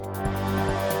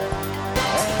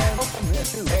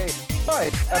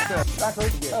Right, that's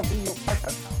right. Oh, video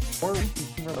podcast. Or we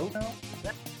can remote now.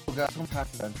 We got some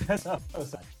past then.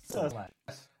 So much.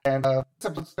 And this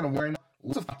episode's kind of wearing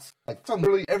lots of thoughts. Like, it's on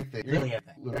literally everything. Really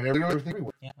everything. Literally everything we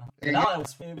were. Yeah. And No, it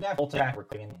was full track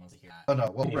recording was here. Oh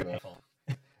no, well, we're Painful.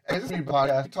 And this is a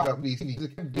podcast. We talk about movies, TV,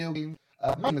 music, and video games.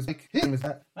 My name is Nick. His name is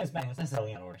Matt. Nice man, it's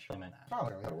necessarily in order. Surely meant that. Oh,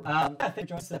 okay, that'll work. I think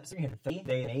joins the episode 330,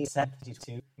 day May 7th,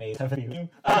 2022, May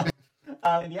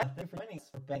 7th. Yeah, thanks for joining us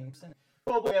for banging percent.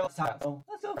 Well, boy, let's talk about. So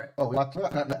let's go for it. Oh, we talked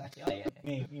about that. Yeah.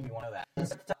 Maybe one of that.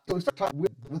 So we start talking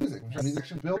with music. We're music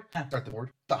section build. Start the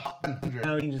board. The Hot 100.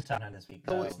 No, you can just talk on this week.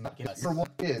 So it's not for one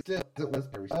is still it was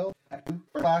Barry Style. At 2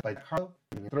 for 5 by Carlo.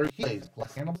 3 he plays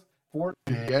Plus Animals. 4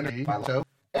 Big Energy by Show.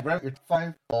 And round your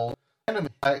 5 old enemy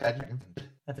by Adrian.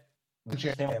 That's it. The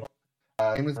chance. Same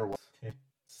Game is there was.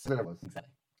 So there was.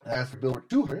 Exactly. As for Billboard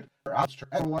 200 for Oscar,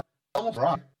 everyone almost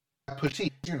wrong.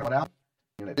 Pushy, you know, out.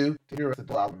 Unit 2 to hear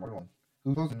the album number 1.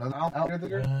 Who goes another album out there this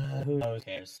year? Who knows?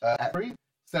 Cares? At 3,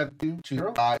 7, 2,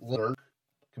 0, 5, Lurk.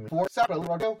 4, Sabra,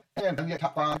 Largo, and then we get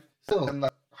top 5. Still in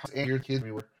the house and your kids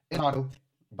we were in auto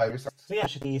by yourself. So yeah,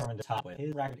 should be from the top with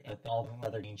his record and all the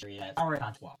other injury at our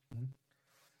on swap.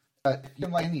 You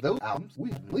can like any of those albums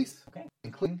we released, Okay.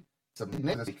 including some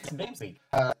names this week. Some games week.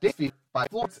 Day Fever by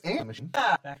Florence and Mission.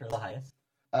 Back for the highest.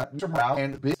 Mr. Morale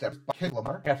and Big Steps by Kid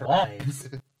Lamar. Back for lives.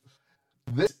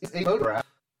 This is a photograph.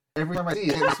 Every time I see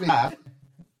it, it makes me laugh.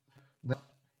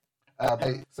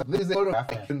 So this is a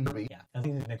photograph. It can be. Yeah, I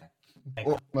think it's a nickname.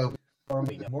 Or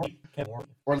Moby. More.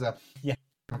 Or the Yeah.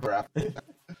 photograph.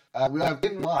 We have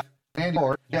in live Andy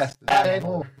Moore. Yes, Andy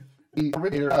Moore. The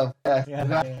originator of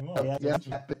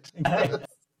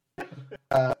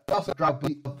also dropped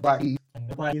Beat of Black East. And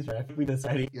the Black East, right? We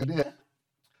decided. You did.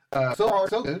 So Hard,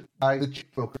 So Good by the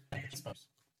Chick Poker.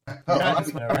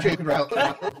 I'm checking out.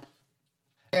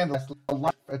 And lastly, A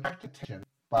Life Attracted Attention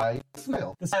by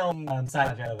Smell. The sound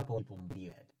side of the people view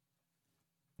it.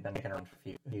 Been making around for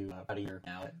a few about a year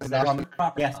now. Is that on the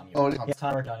proper? Yes. Oh, it is on Yes,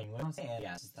 Tom Johnny Williams. And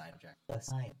yes, it's side object. The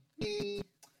sign.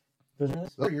 Those are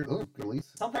Oh, you're good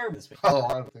release. some fair this week. Oh,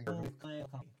 I don't think.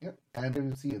 Yep, and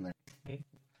didn't see in there. Okay.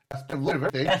 That's a little bit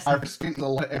everything. Yes. Our street a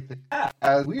lot of everything.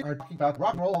 As we are talking about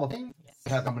rock and roll Hall of Fame, Yes.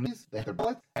 they have nominees, they have their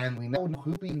ballots, and we know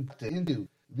who being into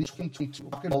the 2022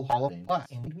 Rock and Roll Hall of Fame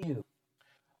class. And you.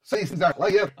 So these things are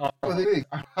like, yeah, Oh. what they think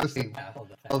are the same. Yeah, hold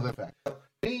the fact. Of the fact. So,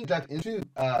 being inducted into the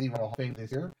Rock and Roll Hall of Fame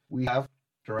this year, we have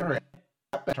Duran Duran,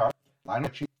 Petrarch, Lionel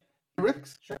Richie,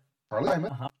 Eurythmics, Sure. Charlie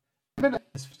Simon, Uh-huh. Midnight,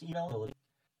 This availability.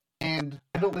 and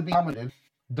I don't want to be nominated,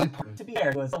 Billy Parton. To be fair,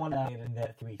 it was someone nominated in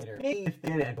that 3 hitter. Maybe if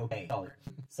they did, okay, dollar.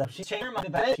 So she changed her mind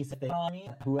about it. She said they call me,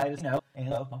 who I just know, and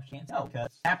well, she can't know because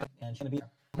it happened, and she's gonna be there.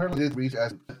 Apparently, did reach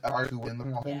as an artist who win the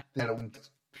Hall of Fame. Yeah. They don't win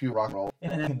pure rock and roll.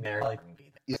 And then they're like, be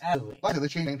there. Yeah. Absolutely. Like I said, they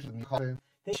changed name to the Music Hall of Fame.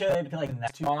 They should be like in the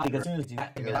next 2 months because as soon as you do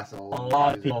that, Yeah, you're that's like, a a lot lot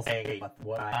of of people say, hey, but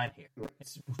what I'm here. Right.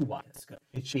 It's who won this good.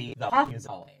 It should be the pop music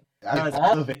hall of fame. I- Because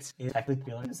all of it is actually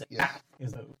popular music. Yeah.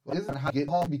 Is the Well, isn't how you get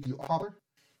Hall because you holler?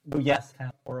 well, yes, kind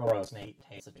of or a rose Nate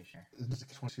takes a picture. Isn't this a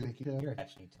 22 they keep it? You're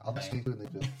actually I'll just keep doing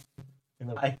it. in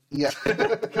the right. Yeah.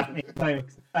 Got me.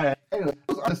 Thanks. Alright. Anyway,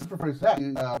 those are the super first that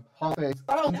Hall of Fame.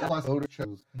 Last older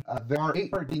shows. There are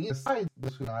 8 per being besides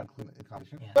this who not included in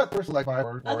competition. Yeah. But we're select by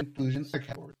word or inclusions to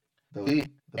category. The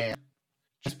band,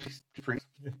 just freaks,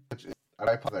 which is,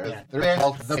 I pause there. Yeah. They're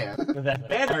called the band. The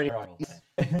band already wrong.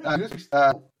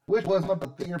 Which was one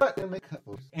of the year, but didn't make cut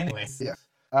votes. Anyways. Yes.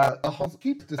 The Hall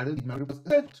Keep decided the member was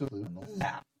essential to include in the list.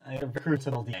 Yeah. I recruit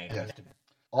to the DNA. Yes.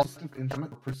 Also,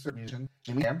 instrument producer musician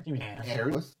Jimmy Ham, Jimmy Ham.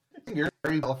 Harry Lewis, singer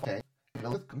Harry Belafonte,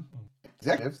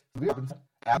 executives Lee Robbins,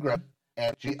 Al Grubb,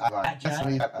 and G. Ivan. That's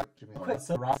me. Jimmy. Quit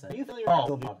so Ross. Do you feel you're all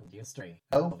Sylvia welcome to you straight?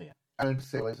 Oh. Sylvia. I didn't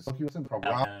say it. So he was in the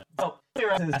program. So, Sylvia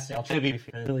Rawson is I'll tribute if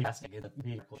you're really fascinated. The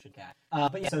beautiful should cat.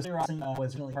 But yeah, so Sylvia Rawson was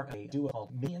originally part of a duo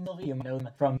called Me and Sylvia. You know them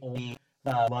from only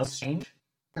Love Exchange.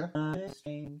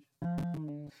 Exchange.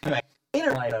 Anyway, in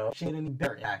her life, though, she had a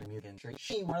bigger impact in the music industry.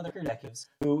 She, one of the executives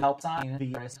who helped sign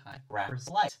the artist Rappers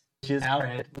Delight, which is now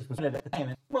rated, which was rated at the time,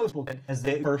 and most people did as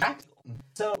the first practical.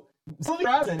 So, Sylvia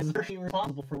Rawson is first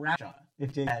responsible for rap genre,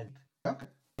 if they had Okay.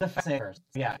 the fascinating person.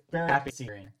 So, yeah, very happy to see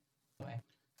her in here. Anyway.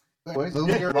 Anyways, those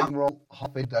are your rock and roll Hall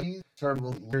of Fame duckies. Started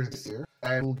with years this year,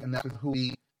 and we'll announce who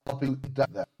we help you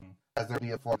induct them, as there be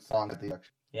a fourth song at the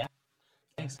election. Yeah.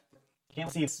 Thanks. Can't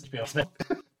see it's HBO.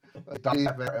 Donnie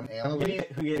and Anna.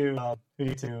 Who you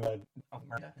to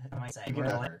Miranda? How am I saying?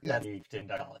 Miranda, Miranda. yeah. That you didn't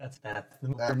duck all it. That's the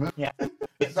Their move. yeah.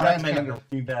 It's Sorry, not I tender. meant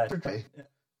you bet. Okay.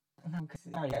 No, because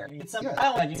it's some. Yeah. I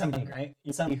don't want to do something right.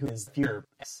 It's somebody who is pure.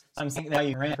 So I'm saying now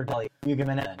you ran for Dolly. You give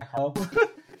him an Carlo.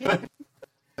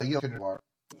 You can do it.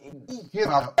 He's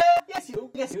out. Yes, you.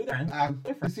 Yes, you. They're in.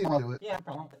 You see him do it. Yeah, no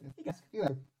problem. You guys. You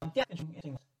know. Yeah,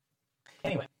 interesting.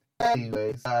 Anyway.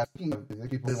 Anyways, speaking of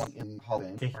music, people want in Hall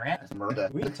of Fame. Miranda.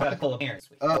 We can talk a little here this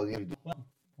week. Oh, yeah, we do. Well,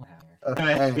 what happened here?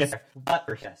 Okay. Yes, but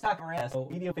first, yes. Talk Miranda. So,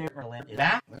 video favorite Miranda is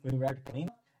back with record coming.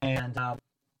 And, what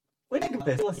do you think of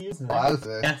this? Let's use this. I was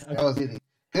there. Yes, okay. I was eating.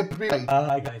 It pretty right.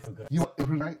 I got it so good. You want it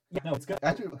pretty right? Yeah, no, it's good.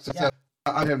 Actually, so, Yeah.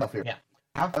 I have enough here. Yeah.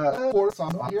 Half, 4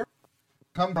 songs on here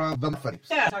come from the Funnies.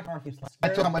 Yeah, talk about Morpheus. I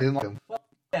told him I didn't like them. Well,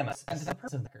 famous. As a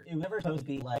person, it was never supposed to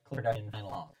be like clear production and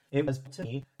long. It was to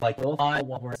be like little 5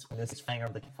 words when this is playing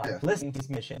over the fire. Yeah. Listening to these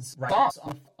missions, right? Songs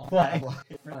on play.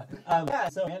 Yeah,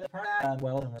 so and part of that,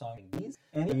 well, and we're talking these,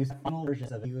 and they use final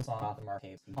versions of the US song off the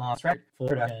Marquez on record, full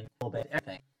production, full bit,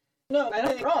 everything. No, I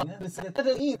don't think wrong. That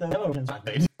doesn't mean the demo version's not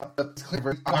good. That's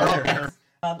clever.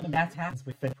 And that's happens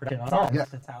with fit production on songs. Yeah.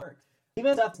 That's how it works.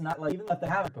 Even stuff's not like, even stuff that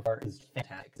haven't before is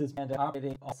fantastic. This band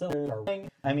operating all cylinders or ring.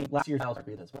 I mean, last year's Styles are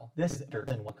good as well. This is better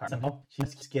than one card. Somehow she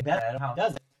just get better at how it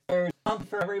does it. There's something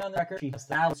for everyone on the record. She has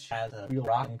styles. She has a real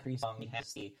rock and increase song. She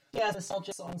has the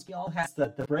nostalgia songs. She also has the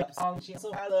break song. She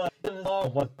also has a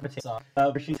song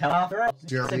where she's telling off her own.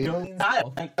 It's a Jolene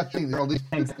style. Like,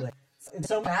 exactly. It's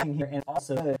so mad here, and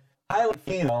also I would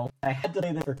feel I had to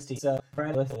play this for Steve. So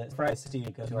Friday listen to it. Friday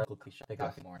Steve goes to our local cliche pick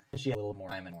up more. She had a little more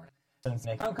time in morning. So it's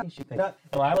like, okay, she picked up.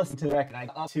 So I listened to the record. I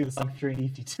got to the song during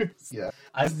ET2. Yeah.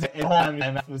 I was the whole time my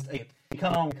mouth was like, you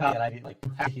come home, and I did like,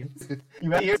 you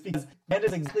ready here? Because that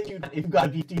is exactly if you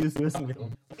got BT to listen with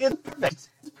them. It's perfect.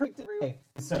 It's perfect every way.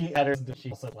 So she enters and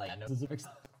she also like, I know this is perfect.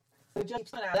 So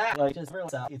just out that, like, just real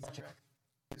out. It's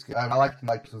true. I like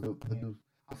the new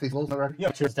faithfuls on the record.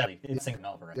 Yeah, sure, steady. It's singing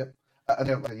over it. Yep. And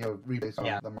then, rebase on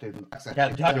the Martavian accent. Yeah,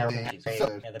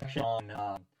 the picture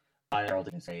on I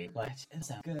didn't say like it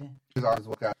sounds good. His arms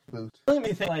what got boost. Really made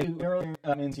me think like earlier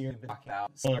into you've been talking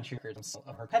about similar triggers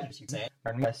of her competitors, you say,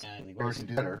 or West and Or she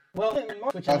do better. well,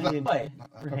 which I didn't play.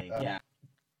 Yeah.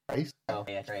 Race? Oh,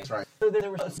 yeah, That's right. So there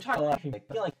was a talk a lot of people.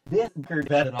 I feel like this record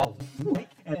better than all of them.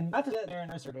 And not to that, Aaron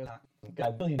Mercer was not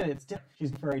got really good. It's different.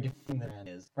 She's very different than it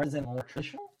is. Runs in a more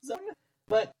traditional zone,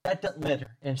 but that doesn't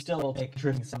matter. And still will take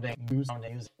contributing something new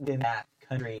songs in that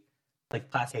country. Like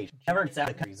classification. Never gets out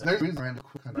of the country zone. There's a reason around the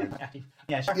quick country.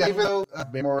 Yeah, sure. Yeah, even though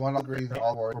more one agrees that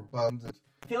all war were bums.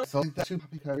 So that's too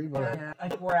happy country, but yeah, I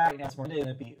think we're at now. It's more going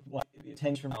to be what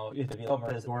 10 years from now. It'll be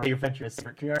over as or your venture is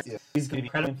secret career. Yeah. She's going to be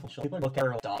incredibly influential. People look at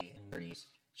her doggy in the 30s.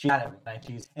 She had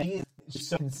everything. She's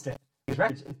so consistent. These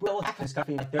records, well, actress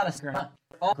coffee, like they're not a secret hunt.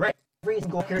 All great. Every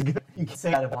single career good. You can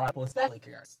say that of a lot of people, especially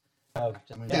careers. So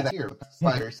just that here with the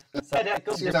spiders. So that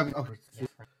goes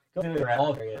Go to the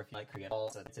all career if you like cricket.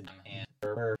 Also, it's a dumb hand.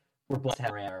 We're blessed to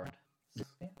have her around.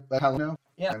 That's how we know.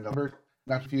 Yeah. And number,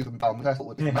 not confused with Album Test.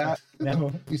 Look at that.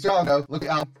 No. You still all know. Look at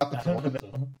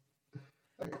Album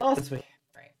Oh, this week.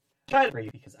 Right. Try to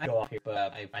read because I go off here,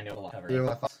 but I know a lot of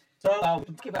it. So,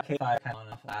 we'll talk about K5 kind of on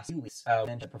the last 2 weeks.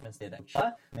 Then the performance did that.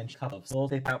 And then a couple of souls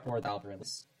they put out for the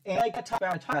algorithms. And I talk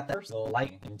about that first little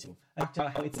lighting into. I talked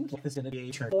about how it seems like this is going to be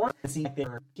a turn 4. It seems like they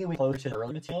were queuing closer to the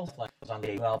early materials, like it was on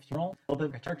the 12 funeral, a little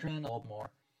bit of church in, a little more.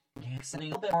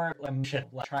 Setting a little bit more emotion,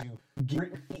 like trying to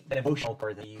get that emotional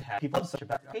part that you have. People have such a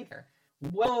bad behavior.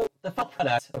 Well, the final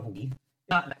product of We is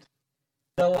not that.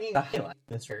 So we got highlight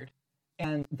this record,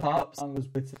 and the pop song was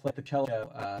with like the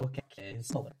cello look at is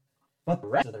similar. But the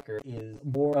rest of the record is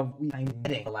more of we kind of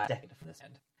getting the last decade for this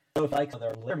end. So if like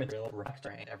their lyric material, reflector,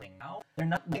 and everything now, they're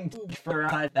not getting too far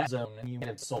outside that zone, and you might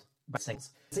have sold by singles.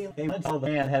 See, they went to the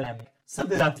band had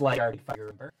something that's like already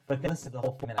fire, but then listen to the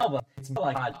whole 4-minute album. It's more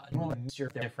like odd. More sure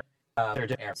they're different. They're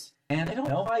different eras. And I don't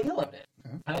know how I feel about it.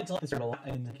 I didn't like this record a lot. I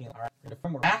didn't think, alright,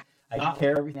 from where back. I don't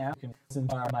care everything now. You can listen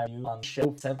to my review on the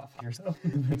show 7 years ago.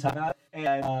 We talk about it.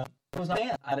 And it was not a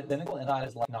fan. I had identical, and I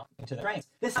was like not into the ranks.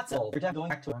 This is still, they're definitely going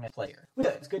back to a player.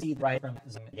 It's good to see right from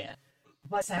Zoom again.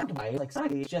 But sound wise, like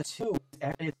sonically, it's just too.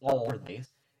 It's all over the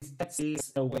place. That's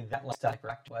the way that last static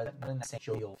react was. But in the same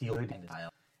show, you'll feel good in the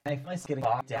style. And I find it's getting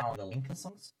bogged down on the Lincoln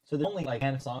songs. So there's only like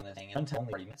 10 songs in this thing, and until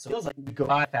only 30 minutes. So it feels like you go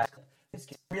by fast. This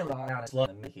gets really bogged down and slow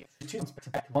in the mid here. Two to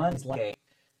back. One is like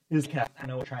is kind of, I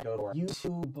know we're trying to go to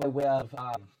YouTube by way of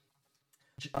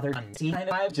other unseen kind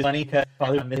of vibe. Just funny because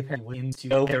probably on mid pair wins to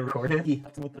go get recorded. He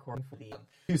helped with the recording for the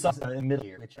 2 songs in the middle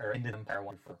here, which are ended Empire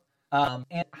 1 for.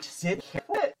 And I just didn't care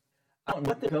for it. I don't know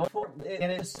what they're going for,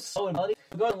 and it's so annoying.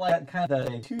 We're going like kind of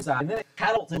the 2 side, and then it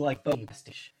catapults into like the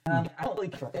pastiche. I don't really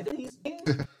care for these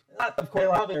games. Not of course,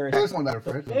 obviously. There's one better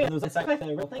for it. Yeah, there's like the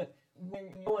real thing. When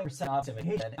you're going for sound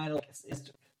optimization, I don't.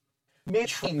 It's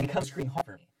mid-train becomes screen hard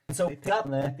for me. And so it picks up,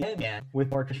 and then at the end again with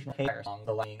more traditional K-fire songs,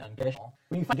 the lighting unconditional.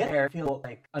 When you get there, I feel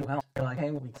like unwell. You're like,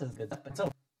 hey, well, this is good stuff, but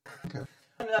so. Okay.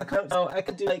 So I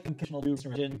could do like conditional dudes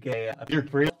and get a beer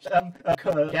real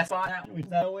guest on that, which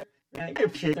that way. I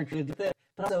appreciate their creativity,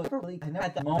 but also probably I never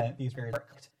had that moment these very dark,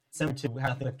 similar to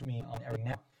how they affect me on every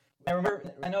now. I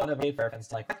remember, I know that Bay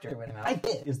Fairfence like actor when I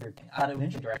did is their thing. I had an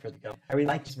engine director to go. I really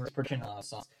liked his production on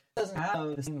songs. It doesn't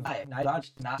have the same vibe. I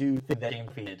dodged not do things that James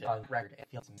defeated on record. It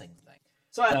feels the same thing.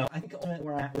 So I don't know. I think ultimately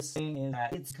where I was saying is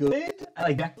that it's good. I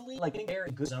like definitely like getting there in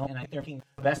a good zone, and I think they're making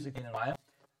the best thing in a while.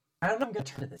 I don't know if I'm gonna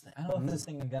turn to this thing. I don't know if this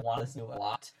thing I'm gonna want to listen to a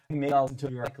lot. Maybe I'll listen to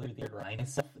it directly with the grind and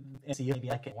stuff and see if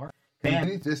maybe I get more.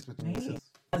 Maybe this with me.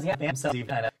 Because yeah, Bam says you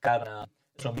kind of got on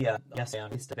social media yesterday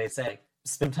on Insta. They say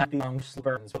spend time being on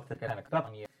burdens book that kind of come up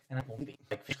on you, and I won't be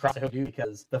like fish cross I hope you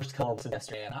because the first couple was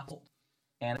yesterday and not told.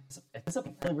 And it's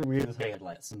something really weird with Hay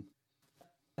Atlas.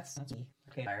 That's okay.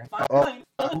 Fine.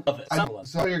 I'm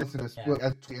sorry you're listening to this. Look,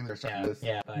 as we end our stuff this,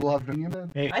 we'll have to do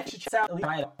it. Maybe I should check out at least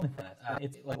try it with that.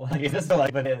 It's like well, it is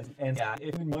like but it is, and yeah,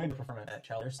 if we might perform it at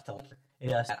Childers, still it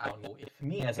is. I don't know if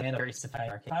me as a man of very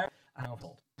sophisticated arcade player, I don't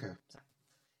hold. Okay. So,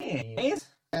 anyways,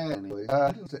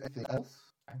 didn't say anything else.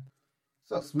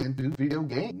 So let's move into video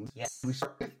games. Yes. We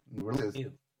start with new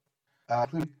releases.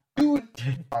 Including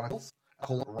Doom Chronicles,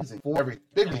 Cold Rising for every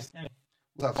big release.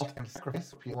 Without Salt and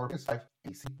Sacrifice, PS4, PS5,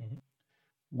 PC.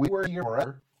 We Were Here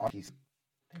Forever on PC.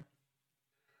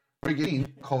 We're getting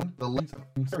called The Legends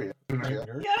of Syria.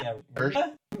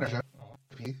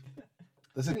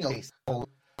 The Sydney Ace called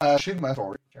Shinma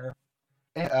Story. Sure.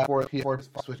 And for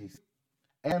PS4, Switch PC.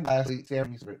 And lastly, Sam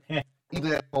Music.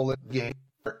 Either call it game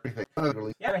for everything.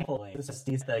 Literally. Yeah, right. Fully. This is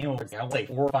these things. I was like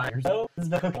 4 or 5 years old. This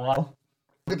has been a while.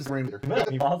 Look at this rain meter.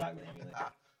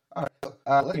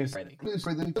 Alright, let's use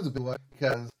for the invisible one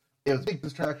because it was a big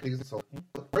distraction. So,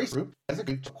 the race group has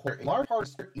agreed to acquire a large part of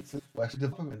Square Enix's West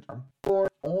development arm for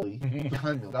only $100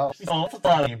 million. Oh, it's a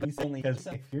thought of you, but he's only because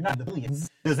if you're not in the billions,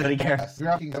 does anybody care? Yes, you're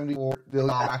asking $74 billion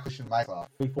acquisition by Microsoft.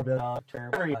 $4 billion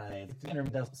term. Everybody.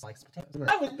 $200 slices of potatoes.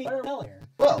 I would be familiar.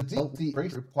 Well, the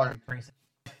race group acquiring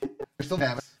Crystal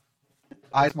Dynamics,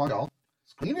 Ice Montreal,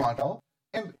 Screen Montreal,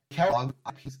 and catalog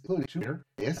IPs including Shooter,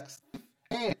 ASX,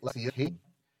 and Let's See Arcade.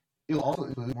 It will also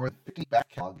include more than 50 back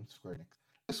catalog in Square Enix.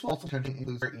 This will also potentially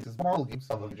include Square Enix's Marvel games,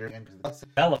 some of and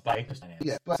developed by Crystal Dynamics.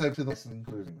 Yeah, but said to the list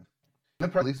including this. In the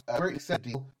press release, Square Enix said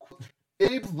deal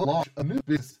enables the launch of new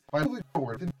business by moving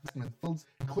forward with investment fields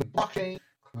including blockchain,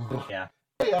 and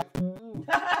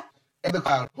the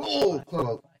cloud.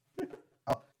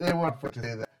 They want to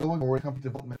say that going forward, company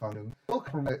development funding will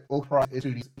provide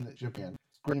studios in Japan,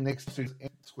 Square Enix studios,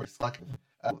 and Square Selective.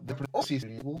 The overseas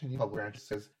studios will continue public branches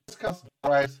says discuss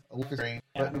rise a little bit,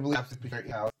 but we believe to be very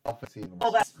in-house offensive.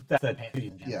 Well, that's the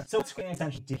studios. Yeah. So what Square Enix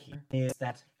actually did here is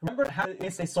that remember how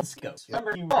they sold goes. Yeah.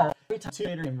 Remember you all every time two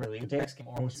later in really Dex game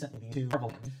or most recently the two Marvel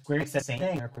games, Square Enix said the same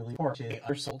thing or really report they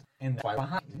undersold, and that's why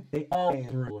behind they all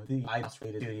threw the IDOS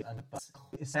rated studio under the bus.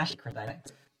 It's actually Crystal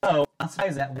Dynamics. So,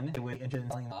 besides that, when they would engine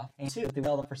selling them off, and two, they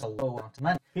developed for so low amount of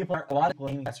money. People are a lot of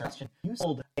blaming that question. You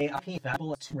sold a IP that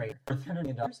bullet Tomb Raider for $300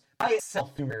 million. By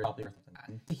itself, Tomb Raider probably worth more than that.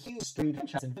 It's a huge street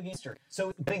franchise in video game history.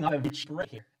 So, getting up a big right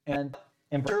here. And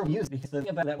sure we use it because the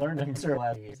thing about that learned from Sir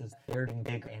last years is they're getting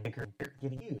bigger and bigger and bigger,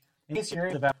 getting huge. And this year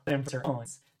is about them Sir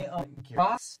owns. They own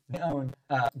Gearbox, they own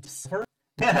Decipher,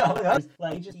 they own others.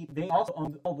 Like, they also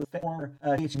own all the former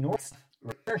THQ Nordic stuff.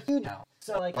 They're huge now.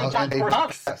 So, like, they got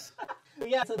Gearbox.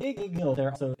 Yeah, it's a big deal.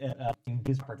 They're also in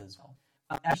his part as well.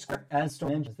 As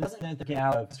Storm Engines, this doesn't mean to get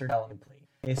out of Sir Development complete.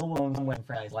 They still own some web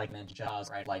franchise like Ninja Jaws,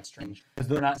 right? Like Strange, because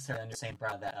they're not necessarily under the same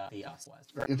broad that the US was.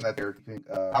 Right, into that there,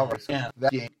 outright. Yeah.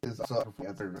 That game is also a free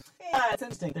ad service. Yeah, it's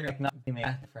interesting. They're not being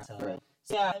made for us. Right.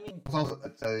 So, yeah, I mean, it's also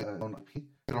a own IP.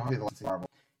 They don't have the licensing Marvel.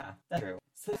 Yeah, that's true.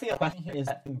 So the question here is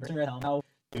that how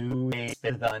do they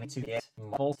spend the money to get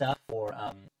Marvel stuff for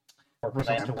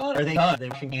Persona to work? Are they done? They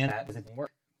wishing that because it didn't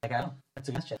work. Like, I don't know. That's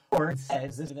a question. Or instead,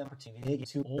 is this an opportunity to get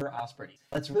two older Ospreys?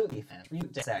 Let's reboot the fans.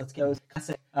 Reboot Dex. Let's go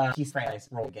classic Keith franchise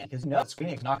roll again. Because Square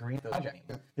Enix not green the project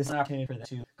anymore. This is an opportunity for them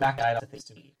to back the items that they used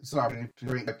to be. It's an opportunity to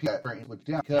bring IP that Square Enix looked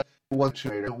down because it wasn't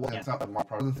Tomb Raider. It wasn't something more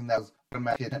product. That was a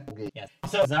Mac Kid Temple game. Yeah.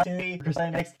 So it's an opportunity for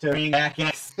Square Enix to bring back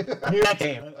new that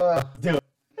game. Do it.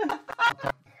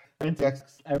 I went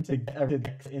to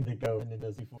Dex Indigo and it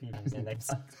does before Fusions and next.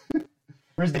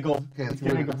 Where's the gold? Okay, it's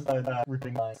gonna go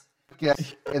ripping lines.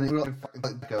 Yes, and then we're like,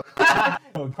 fucking go.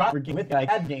 Oh, proper game with guy,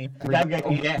 bad game. Bad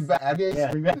game, yes. Bad game?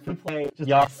 Yeah, we play, just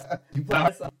yes. You play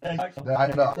awesome. I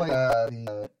play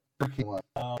the King one.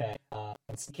 Okay,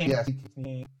 yes.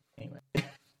 Anyway.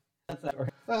 That's that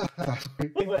word.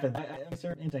 I'm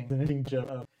certain interesting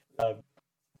joke of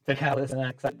the catalyst and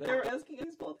that, they were asking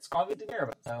us both Scroggy to care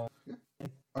about, so. Yeah.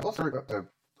 I'm also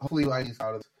hopefully ID's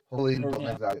out of hopefully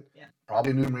Newman's out. Yeah.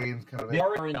 Probably New Marines kind of. They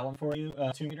already know one for you,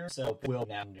 2 meters, so we'll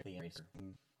now do the eraser.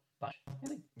 But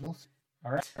we'll see.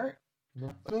 All right.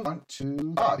 Let's move on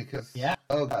to thought because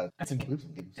oh god, that's a games.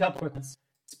 Couple quick ones.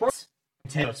 Sports.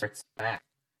 Nintendo starts back.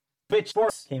 Switch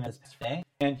Sports came as today,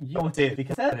 and you know what it is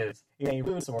because that is a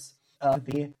root source of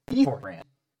the eSport brand.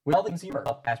 With all the things you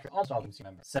remember, almost all the things you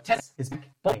remember. So tennis is back,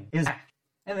 bowling is back,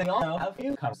 and then you also have a few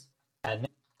newcomers: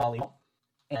 badminton, volleyball,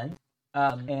 and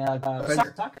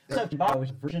soccer. So if you buy a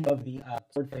version of the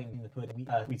sport thing in the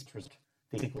Wii Sports Resort,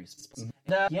 the Wii Sports. And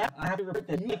I have to report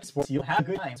that you sports, you'll have a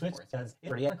good time with sports because it's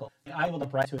pretty ethical. I will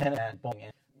apply to attend and bowling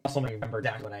and also remember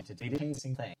down when I did the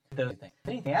same thing. Those things.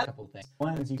 Anything add a couple of things.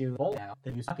 One is you do bowling now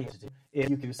that you used to be able to do is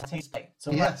you do simultaneous play.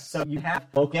 So so you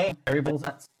have both game, everybody's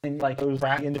nuts, and like those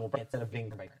right into instead of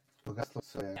being right.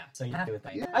 So you have to do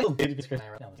it. I will do it because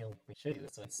we should do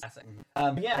it, so it's classic.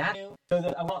 But that new.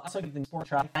 So I will also get the sport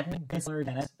try. Admin, Bixler,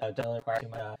 Dennis, don't require too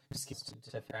much skills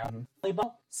to figure out.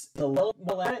 Volleyball, a little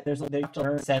more at it. They have to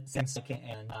learn set, second,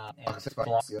 and block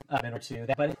in order to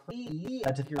that. But it's pretty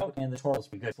to figure out, and the tutorials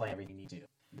will be good for everything you need to do.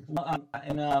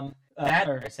 That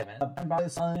or 7. By the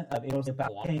sun, it was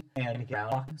about walking and get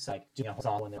around walking. So like doing a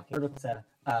whole when they're here.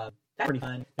 That's pretty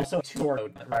fun. There's so two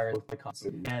road right with the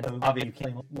constant. And so obviously you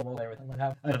can't roll there with them.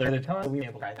 Have another time, so we were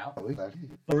able to try it out.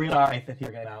 But really, I think you're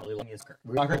getting out really long is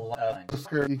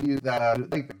you use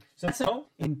that thing. So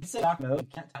in basic dock mode, you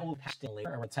can't tell patch the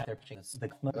later or what's they're pitching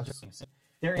the mode.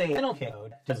 There is a NLK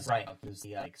mode, does right now, use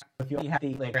the if you have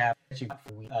the like grab that you got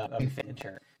for Wii Fit and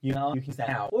Chair, you can use that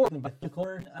now. Or in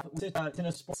particular,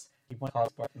 Nintendo Sports, you want to call it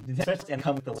Sport, and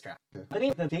come with the strap. I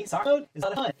think the base soccer mode is a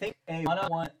lot of fun. I think a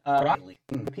one-on-one Rocket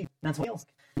League. That's what else.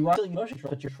 You actually motion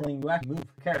control, but you're controlling, you actually move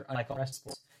the character, unlike all the rest of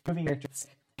sports. Moving your characters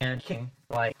and kicking,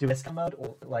 like, do this mode,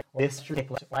 or like this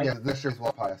kick, right? Yeah, this year's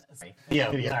well past.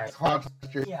 Yeah, it's hard to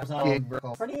pretty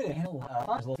good to handle.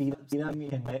 There's a little feed up you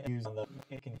can use on the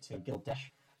to guild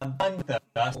dash. Fun with the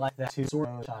like that too. Sort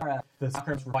of the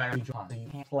soccer's require you so you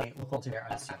can't play local to their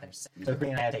others. So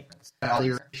green and take turns. All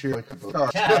your surely could go.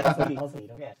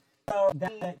 So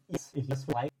then, yes, if you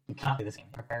like, you copy this game.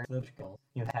 Prepare the goals.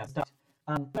 You have stuff.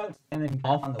 And then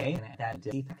off on the way and add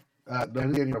Disney.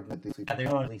 They're not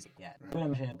released yet. But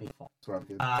I'm mentioning it before.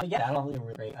 I don't think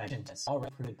we're great. I didn't test.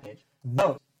 Already pretty good page.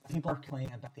 Though people are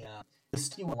complaining about the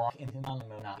steam lock in online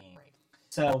mode not being great.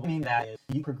 So what I mean that is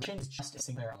you progression is just a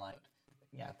single online mode.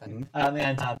 Yeah,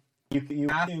 you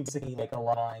have to basically like a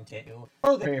line to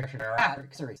the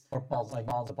series or balls of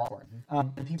ballboard.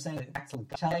 And people saying that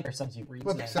it's like or something you read.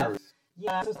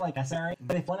 Yeah, it's just like necessary.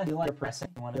 But if you want to do like pressing,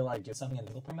 you want to like do something in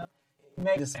the middle promo, you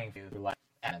may just saying through like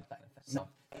add benefits. So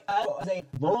as a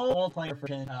low player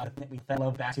version we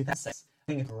fell back to 2006.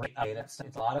 I think it's a great update.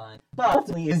 It's a lot of fun. But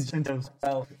ultimately it's Nintendo.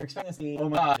 So you're expecting to see, oh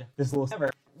my god, this little ever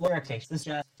lower expectations. This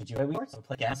just did you ever so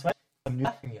play gas sweat? Some new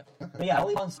stuff. But yeah,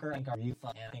 only one score and car review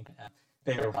fun. And I think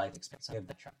they were probably expect so give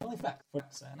that try. Only fact.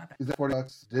 Not bad. Is that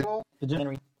 $40 digital? The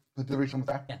digital. But the original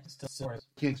back? Yeah, still sort of.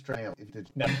 Can't try out if you did.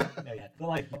 No yet. But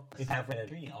like it's halfway to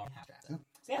 3 or half draft. So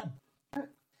yeah.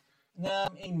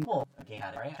 A mobile game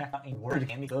out right? Check out a word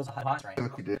game because hot right.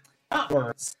 Look, we did. Not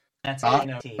words. That's not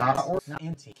MT. Not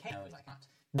MT. No, like not.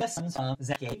 This comes from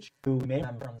Zach Gage, who made a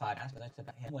member on the podcast, but I said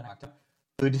about him when October.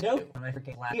 Good to know when I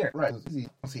forget last year. Right,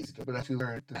 it's easy, but actually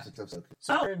learn this episode.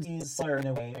 So is slower in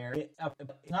a way where it's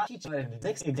not teaching it in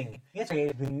existing. It's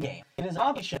created within the game. It is an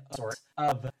obvious sort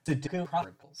of Sudoku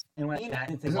crosswords. And when I mean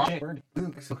that, it's a logic word.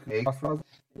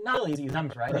 Not only use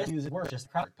numbers, right? It uses words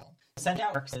just crossword pull. The send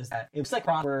out works is that it looks like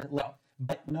crossword low,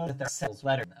 but note that there are cells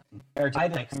better than them. There are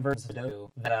divided like some verbs of Sudoku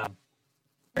that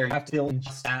where you have to fill in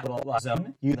just that little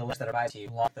zone. You the list that are by to you,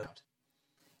 lock those out.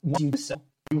 Once you do so,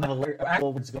 you have a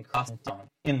actual words going across and down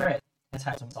in the grid. That's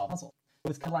how to solve a puzzle. So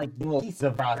it's kind of like little pieces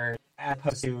of broader as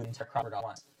opposed to an entire crossword all at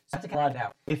once. So you have to kind of it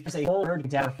out. If there's a whole word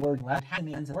down a word left, how to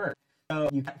make sense of the word. So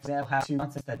you, for example, have two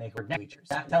concepts that make word net features.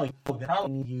 That tell you they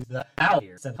probably need to use the out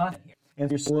here instead of content here. And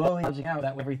if you're slowly edging out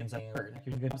that way everything's saying a word.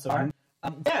 You're good so far.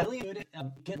 Really good.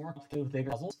 Get more complicated with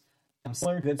bigger puzzles.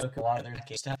 Slower good, so a lot of their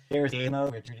case stuff. There's game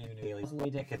mode, which you're doing daily puzzle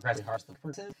that can press hard the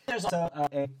purposes. There's also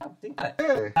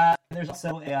there's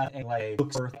also a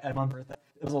book's worth, a month worth of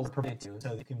puzzles per day too,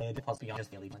 so you can make puzzles beyond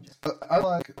just daily punches. I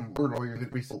like Word where you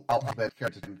refill alphabet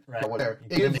characters or whatever.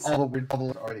 It gives all the weird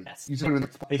puzzles already. Yes. You just put it in the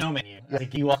they don't menu.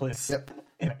 Like you all this. Yep.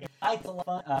 Anyway, I thought a lot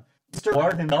of fun. Mr.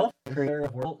 Ward himself, creator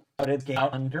of World, put his game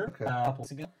out under a couple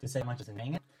weeks ago to say much as in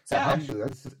Mang it. So actually,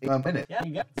 that's a minute. Yeah,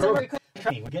 you got so very quick.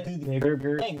 We get to the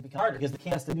bigger thing because harder because the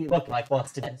game has to be look like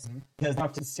what's to this. Because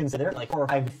not to since there are like 4 or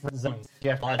 5 different zones you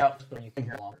have to log out when you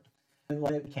figure it longer. And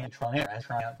like it can't trial and error as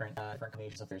trying out different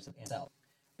combinations of features itself.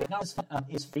 But now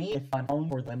it's free if on phone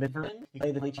or limited version. You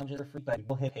play the late challenges are free, but you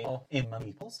will hit pay in money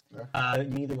equals. You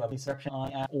need the web subscription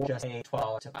on app or just a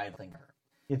 $12 to buy the thing.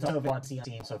 It's also available on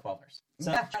CNC so $12.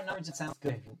 So yeah, try numbers. It sounds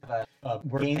good.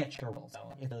 We're getting it checkable, so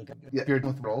it's really good. Yeah, you're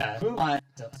with the roll. Move on.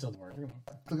 Still work.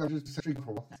 So I just essentially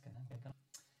for That's good.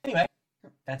 Anyway,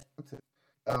 that's it.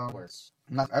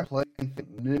 I play anything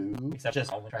new. Except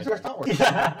just all the tries. Star Wars.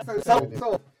 Yeah.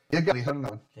 So you got me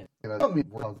 $100. Yeah. You know, tell me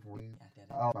what else for you.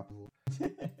 All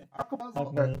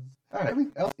right,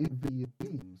 everything else is video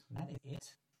games. That is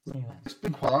it. It's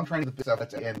been while I'm trying to fix stuff at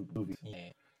the end movies.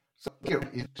 Yeah. So here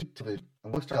is television.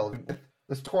 And what's television?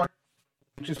 This tour,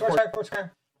 which is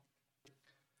Foursquare.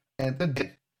 And the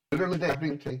day, literally the day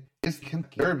happening today is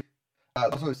Kentucky Derby.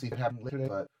 Also, see what happened later today,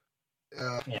 but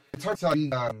it's hard to tell you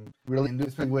really into it,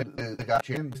 especially when the guy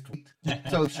cheering this tweet.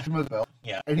 So it's Shimmer's belt.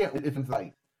 Yeah. And yeah, if it's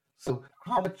like, so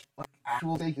how much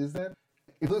actual stake is there?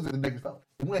 It loses the biggest belt.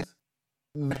 It wins.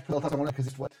 The next belt doesn't win because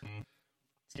it's what?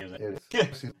 Excuse It it.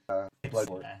 is.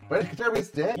 Bloodborne. But it's Derby's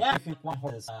dead. Yeah, if you want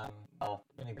horses,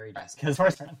 really very best. Because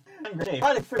first, I'm great.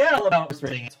 I forget all about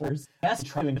spreading its horse. That's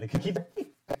try into the cookie.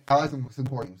 I like some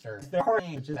important Sure. They're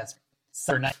horny, which is that's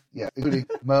so nice. Yeah, including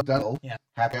Mo Dunn. Yeah.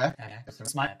 Happy Guy.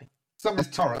 Smile happy. Some is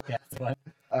Tara. Yeah. What?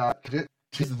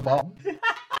 She's the bomb.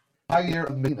 Pioneer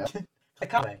of Mina. The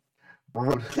comedy.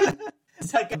 Road.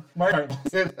 It's like a murder.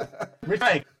 We're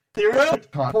like, the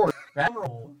road. Concord. Grab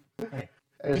roll. Okay.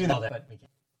 We do all that, but we can't.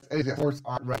 It's horse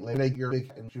on right leg, your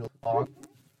big and shield on.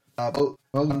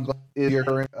 Mogan is your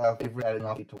current favorite adding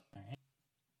off tool. Alright.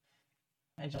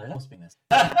 Actually, I'm hosting this.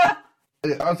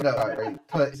 Also, no, right.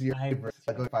 But it's your favorite.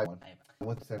 Go 5-1.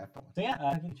 What's the second one? So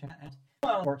yeah, you can check that out.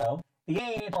 Well, Porto, the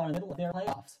AA are in the middle of their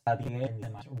playoffs. The AA and the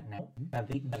match now have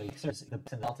beaten the Sixers, the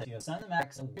Delta, the Sun, the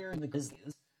Max, and we're the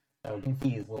Grizzlies. So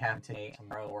confused will happen today,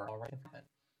 tomorrow, or already.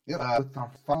 Yep, with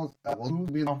conference finals, we'll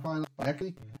be in our finals next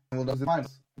week, and we'll know the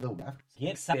finals. Little after.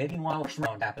 Get excited. You want to watch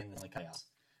round happening in like chaos.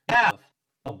 Yeah.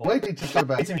 Oh boy. Wait, just talk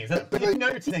about It's amazing. If you know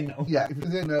your team, no. Yeah, if you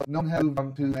didn't know, no one has moved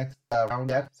on to the next round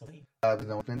yet. So There's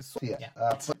no one been so yet.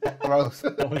 Yeah. Gross.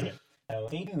 So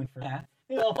stay tuned for that.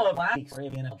 We'll pull up last week's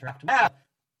Arabian NFL draft. Wow.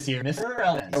 This year, Mr.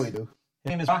 Relevance. Oh, we do. His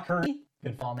name is Brock Purdy.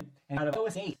 Good fallman. And out of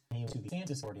OS8, he was to the San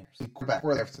Francisco 49ers. The quarterback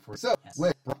for there. So,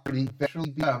 with Brody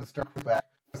eventually become the star quarterback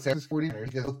for San Francisco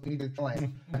 49ers, because we need to try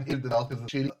and develop because of the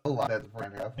shady a lot that the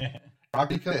 49ers have.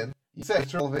 Rocky could in. You said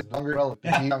it's relevant, longer relevant.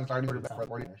 Yeah. He's starting quarterback for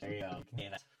the 49ers. There you go. Yeah,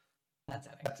 that's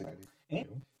it. That's a good idea.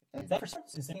 Anyway, is that for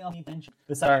starts? Is anything else you mention?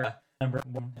 Besides our number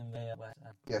one in the West.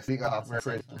 Yeah, speaking of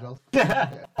reference to Bills. We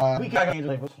got to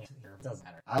play here. It doesn't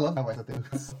matter. I love how I said that.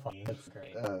 It's funny. That's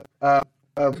great.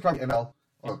 It's probably ML.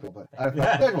 But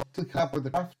to come up with the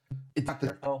draft, it's not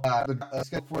there. The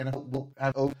schedule for NFL will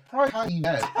have probably how you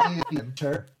met ESPN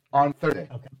Sure. on Thursday.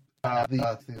 Okay.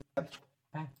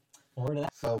 Forward to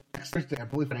that. So next Thursday, I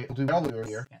believe we'll do all the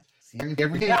earlier. Yeah. Seeing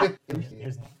every day.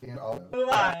 Here's And all Move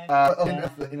on.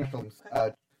 the international games.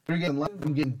 3 games in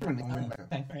London, getting different in Mexico.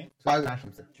 Right. 5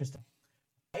 national games. Interesting.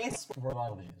 It's for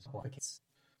television.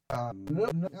 No,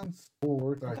 on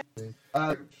sports, actually.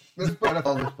 Let's put up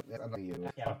all this. I'm not you.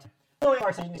 Yeah. So,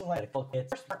 our season is like a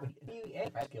first part with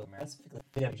BA, Brad Gilmer, specifically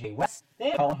the WJ West.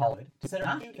 They call Hollywood to consider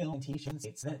not to kill and teach in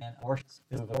states and abortions.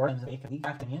 This is the organs of a league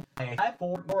afternoon. A high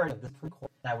board of the Supreme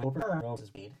Court that will overturn Rose's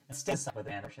Speed and still stop with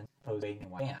the abortion opposed in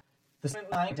Wayne. The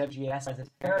 9 WGS President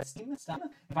Harris Stevens and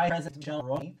Vice President Michelle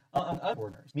Rooney of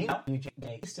Borders. Meanwhile,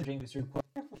 UJ is to drink this report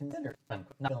considered not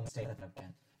film state of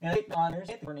ban. And the honors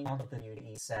at the burning out of the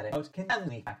UDE said it most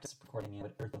condemnably practice recording the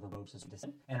Earth of the Roses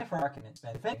dissent and for arguments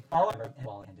benefit all over and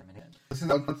wall and dominion. This is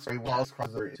unnecessary Wallace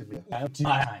Crosser to me. I do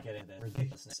not get into the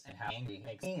ridiculousness and how angry it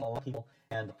makes all people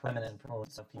and the prominent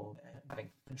proponents of people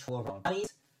having control over their own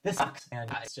bodies. This sucks, and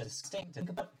it's just distinct to think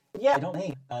about. Yeah, I don't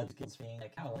think the kids being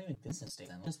like, how don't even distance state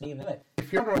them. Just be even it.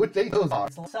 If you don't know what date those are,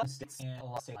 it's a lot of states and a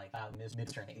lot of states like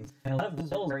mid-term days. And a lot of those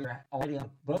bills are already on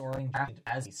the book or being drafted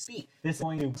as we speak. This is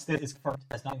going to is confirmed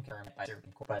as not encouraged by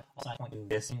Supreme Court, but also not going to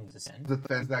this in the sin. the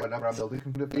defense that whatever I'm building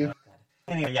from the view.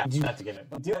 Anyway, yeah, do not to give it.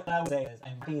 But what I would say is,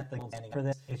 I'm pretty standing for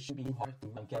this. It should be hard to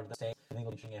get over the state. I think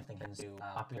it'll be interesting if things turn to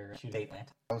popular shoot date land.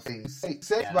 I'll say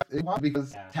 6, but it won't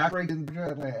because tap rate in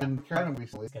Carolina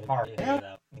recently. It's getting hard to get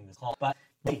out in this call, but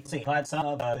hey, see, glad some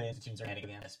of the institutions are handing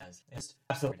again this as it's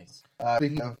absolutely ridiculous.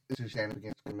 Speaking of institutions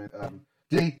against government,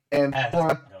 Diddy and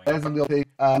Flora, as in the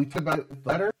update, we took about it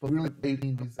later, but we really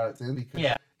debating these in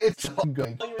because it's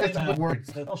ongoing. It's good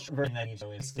words. The whole version that you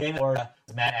show is David Florida,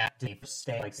 Matt at Diddy for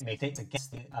stay, like, make states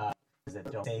against the, is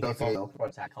it don't say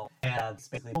what's that called? And it's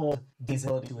basically full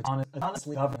disability to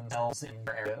honestly govern themselves in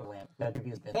their area of land. That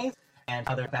previous been and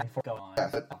other back and forth go on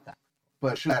about that.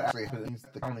 But should that actually happen, it means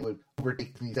that the county would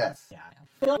overtake these deaths. Yeah.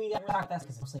 But we never talk about that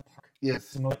because it's mostly park. Yes.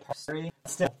 It's mostly park story.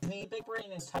 Still, the big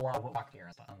brain is tell a lot of what walked here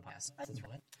on the past. That's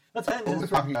really. Let's end We're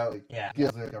talking about, like, yeah.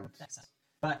 the government.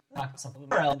 But not something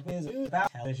relevant is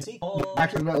about television sequels.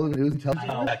 Actually, relevant news and television.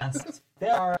 I know, that concept.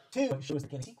 There are 2 shows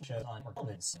that get sequel shows on or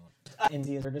television soon.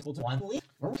 Indies are visible to one lead.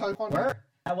 We're talking about Where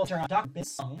I will turn on Dr.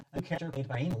 Bissong, a character played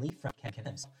by Amy Lee from Ken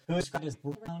himself, who is described as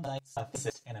around like a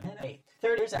physicist and a man of 8.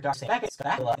 30 years after Dr. Beckett's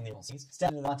Dracula in the old series,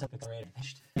 stepped into the Montauk accelerated and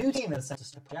finished. New team is set to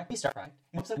start Project Restart Project,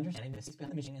 in hopes of understanding the mysteries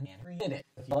behind the mission and man who did it.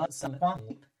 If you love some quantum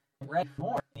leap, ready for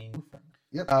more.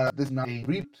 Yep, this is not a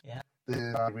reboot. Yeah. This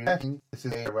is not a reenacting. This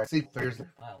is a sequel. Thursday.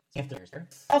 Wow. Thursday.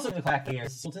 Also, the fact that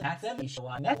there's Sultan Act 70 show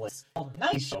on Netflix. Called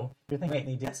Night Show. You're thinking, wait,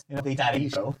 they did this? You know, they died a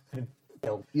show.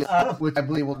 Yes, which I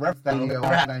believe will reference that show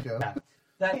on Night Show.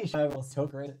 That show was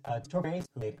Toker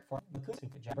who played for Makusa,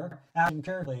 Jack Burger, Adam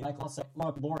Kerr played Michael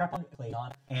Laura Kaplan played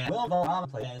on, and Will Vollmer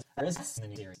played as Aris in the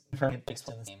new series. It takes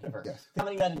place in the same universe. Yes. The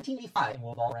company that in TV5 and will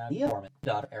revolve around Ian Foreman,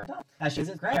 daughter of Eric Tom, as she is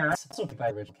his grandparents, also played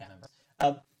by the original cast members.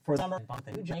 For summer,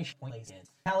 the new generation plays is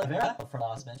Halle Vera from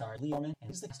Lost Men, stars Lee Orman, and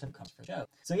who's the cast of comes for the show.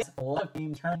 So yes, a lot of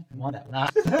themes turn, one that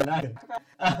not good.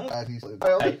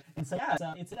 And so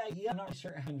yeah, it's an idea. I'm not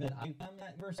sure how good I'm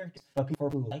that verse, but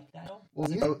people who like that show.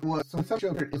 Well, so some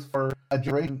show is for a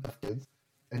generation of kids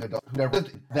and adults who never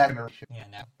lived in that generation. Yeah,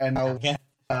 no. And now,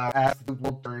 as the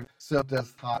world turns, so does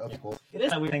thought of people. It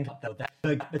is a weird thing though that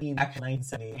the gap between actual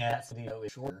 1970 and that studio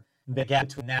is shorter. The gap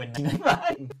between now and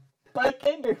 1995. But I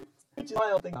can't do. Which is why I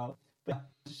don't think about. But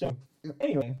so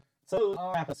anyway, so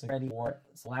our episode ready for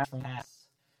Slash from Past.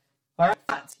 Alright,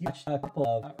 you watched a couple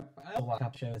of I watched a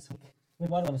couple shows this week. What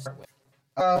do you want to start with?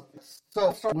 So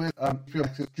I'll start with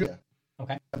Felix Julia.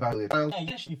 Okay. About it. Yeah,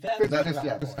 you actually Just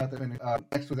got the finish.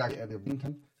 Next was actually at the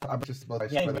meantime. I'm just supposed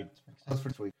to yeah, that's for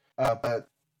this week. But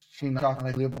she not talking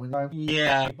like Liam one time.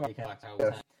 Yeah, you probably talked about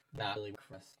that. Not really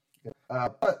for us.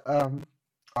 But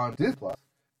on Disney Plus,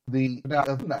 the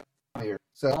now here.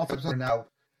 So all episodes are now,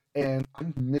 and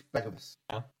I'm mixed back of this.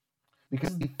 Yeah.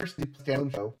 Because the first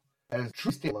standalone show that is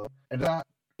true standalone and not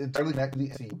entirely connected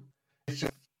to the MCU. It's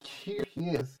just here he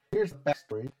is. Here's the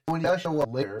backstory. When he does show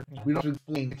up later, we don't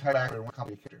explain the entire actor and one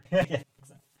copy of character.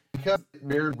 Because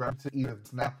they're around to either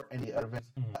Snap or any other events,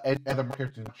 and other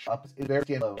characters show up, it's very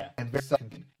standalone and very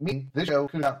self-contained. Meaning, this show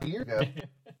could out a year ago,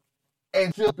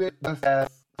 and still bit just as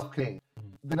self-contained.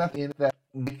 There's nothing in it that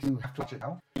makes you have to watch it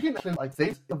now. You can actually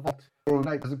save the vault for a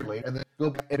night, doesn't be late, and then go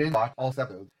back and then watch all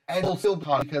 7 episodes. And it'll still be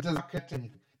hot because it doesn't connect to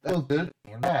anything. That was good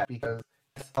and bad because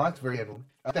it's very everyone.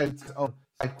 I think it's its own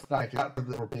side, not for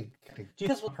the big thing. Do you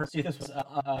think this was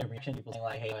a reaction to people saying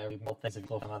like, hey, I read both things of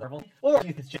from other level? Or do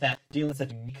you think it's just that dealing with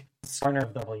such a unique corner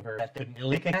of the believer that couldn't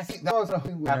really connect? That was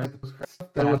nothing happened with this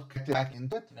that was connected back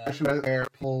into it. Especially where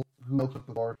people who know it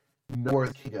before know where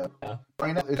the key go.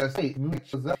 Right now, it just, hey, Moon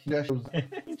shows up, he just shows up.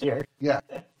 Here. Yeah.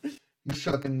 You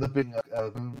showed up in the big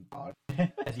Moon pod.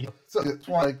 So it's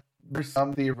why like, there's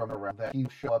some theory running around that he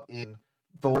show up in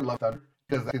Thor Love Thunder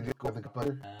because that can just go with the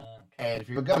computer. And if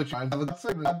you're a gun trying to have a gun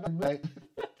certain right.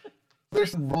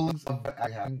 There's some rulings of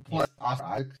that happening. Plus, Oscar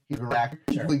Isaac, he's a actor.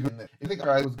 He's really good in it. I think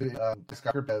Oscar Isaac was good at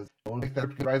Discover because when we make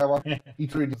that right that one, he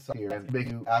treated himself here and make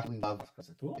you absolutely love Oscar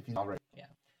Isaac. Cool. If he's all right.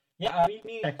 Yeah,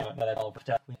 we checked out that all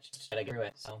stuff. We just gotta get through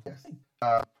it. So yes.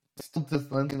 Still just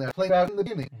one thing that I played out in the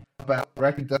beginning about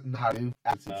directing doesn't know how to do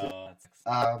action scenes.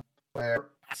 Where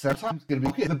sometimes it's gonna be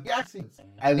okay, the big action scenes,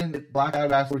 and then it black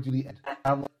out afterwards to the end.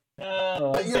 I'm like,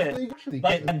 I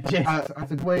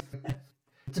said, wait,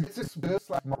 it's just good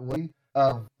slash smart way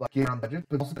of like getting on budget,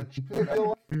 but also cheap it.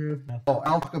 Oh,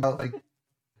 I'll talk about like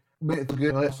it's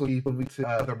good. Let's leave when we see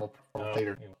thermal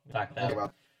later. Talk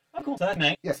about. Oh, cool. So that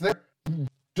night. Yes, there.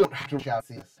 Don't have to shout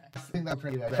see this. I think that's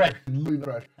pretty bad. Fresh.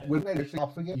 When they just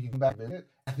off again, you can come back with it.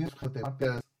 I think that's what they want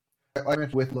because, like I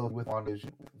mentioned with Load, with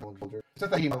WandaVision, it's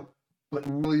not that, you know, but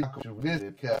really not going to visit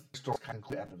it because the story's kind of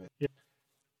clear out of it. Yeah.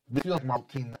 This feels like Marvel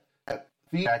team that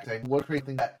feedback saying what a great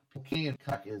thing that can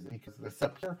cut is because the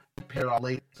set here, pair it all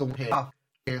late, so we pay it off,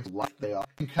 and like they are.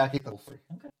 You can't get the whole story.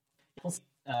 Okay. We'll see.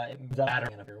 It doesn't matter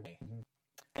in a fair way.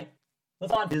 Okay.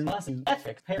 Let's on to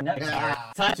Netflix. Pair Netflix.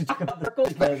 Yeah. Time to talk about the Circle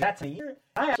because that's a year.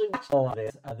 I actually watched all of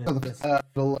this.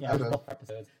 Both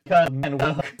episodes. Because man,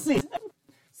 well,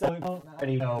 so we don't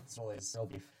already know it's always so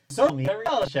beef. So me, every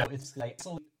other show is like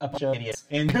a bunch of idiots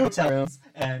in hotel rooms,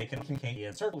 and they can communicate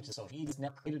in Circle, which is social media.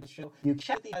 Never created a show. You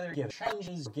chat the other, give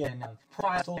challenges, get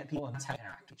prizes to get people, and that's how you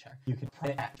interact with each other. You can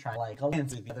play at try like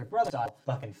into the other brother style,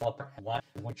 fucking flipper and one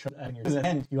and you're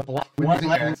and you have to lock one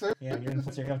player. Yeah, you're in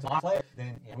you're going to lock player,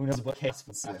 then who knows what case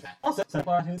will see that. Also, some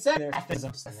part who said their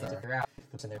aphisms and they figure out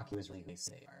what's in their was really they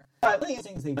say are. But one of the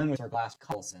things they've done with our glass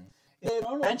Coulson. They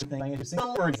don't mention things into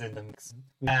single words in the mix.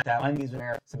 We had that one these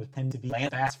where so it tend to be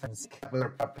land fast from sick.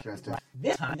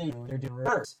 This time they're doing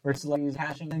reverse, where it's like use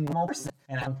hashing in normal person,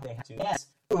 and I don't think they have to guess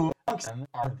who amongst them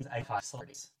are these icon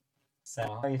celebrities. So,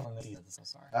 how are you feeling this season so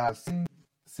far?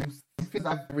 Seems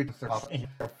I've reached their top. The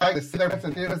fact that see their best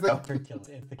is Oh, ridiculous.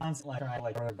 It's the constant like trying to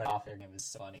like throw everybody off their game is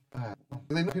so funny.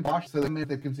 they know people watch, so they made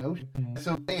they can see ocean. Mm-hmm.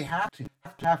 So they have to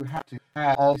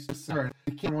have all these concerns.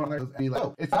 You can't run there and be like,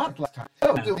 oh, it's not last time.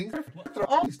 Oh, Yeah. doing throw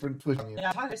all these different twists on you. Yeah,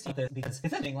 I'm talking to this because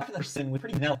it's ending. Like the season was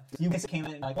pretty vanilla. You guys came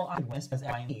in like, well, I win because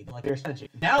I need like their strategy.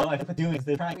 Now, like what they're doing is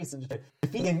they're trying to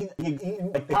defeat like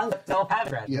the concept itself have a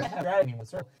strategy. Yeah. You can't have strategy anymore.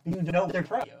 So you need to know what they're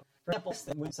trying to. For example, this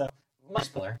thing with much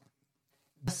spoiler.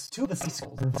 Two of the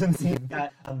seasons from the season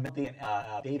got Melody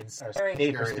and Sarah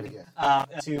Davis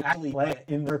to actually play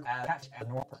in their patch as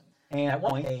Northern. And at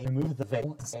one point, they removed the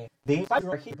veil and say, they fight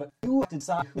you are here, but you have to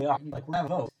decide who they are. Like, we're going to have a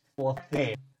vote. Well,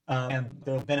 they, and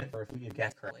they'll benefit for if you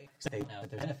guess correctly. So they know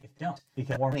that there's benefit if you don't,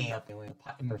 because more money up the only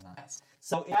person on this.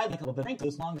 So it had like a little bit of thing, so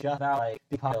it's not just about, like,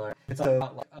 being popular. It's also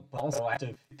about, like, but also I have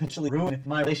to potentially ruin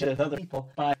my relationship with other people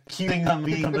by accusing them of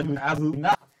being somebody who's absolutely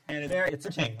not. And it's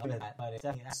entertaining, but it's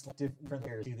definitely that's different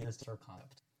here to this sort of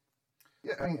concept.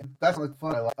 Yeah, I mean, that's like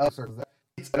fun. I like other that.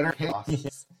 It's better chaos.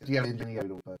 Yes. You have engine, you have to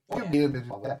do it, but you need an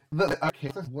engine, all that. The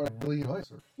chaos is what I really enjoy,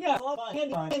 sir. Yeah, it's a lot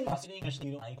of fun. And frustrating, especially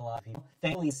you don't like a lot of people.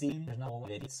 Thankfully, seeing there's not a lot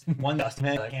of idiots. One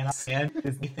document I cannot stand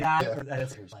is the guy that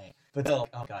is who's playing. But still,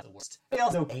 oh god, the worst. But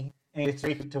it's okay. And it's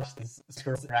great to watch these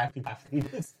girls interact with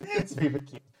people. It's very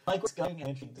cute. Like what's going and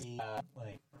interesting to see,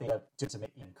 like, they have to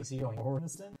make, you know, because you're going forward in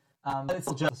this thing. But it's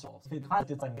still just roles. If the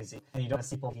content is like music and you don't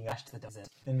see people being ashed to the desert,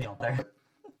 then they don't there.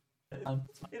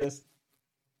 It is.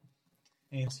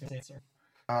 Any answer?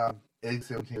 It's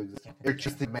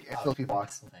just to make still people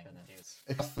watch.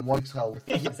 It's the one tell.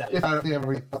 Exactly. If I don't ever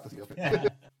really thought this deal.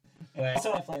 Anyway,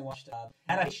 also I watched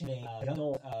animation a young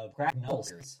old graphic novel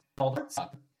series called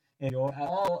Heartstopper. If you're at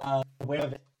all aware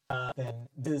of it, then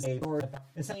this is a story about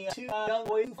essentially two young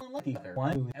boys who fall in love with each other.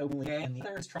 One who is openly gay and the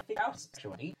other is trying to figure out his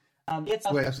sexuality. It's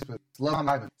Love on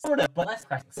Diamond. sort of, but less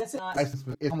practical. It's not. It's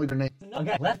only their name.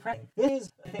 Okay, less practical. This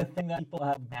is, I think, a thing that people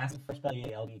have massive first about the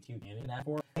LGBT community and that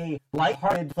for a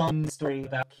lighthearted, fun story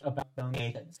about young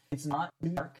gay kids. It's not too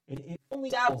dark. It only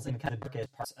dabbles in kind of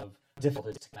darkest parts of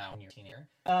difficulty to now when you're a teenager.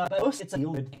 But most it's a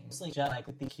feel good thing. Mostly just like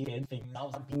with the kid figuring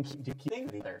themselves out being cute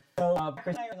things with either. So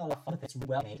Chris and I are having a lot of fun with it. It's really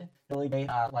well made. Really great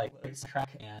like it's a track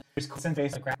and there's cool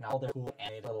synth-based like graphic novel. They're cool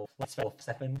and a little like special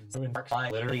step-in. So in Dark Fly,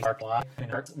 literally Dark Fly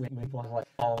and Dark we want to like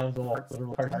all of the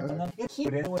little parts on them. It's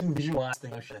cute. It's to visualize the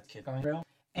emotion that the kid going through.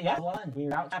 And yeah, well, we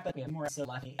were out but we have more episode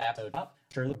left episode up.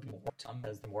 Sure there'll be more to come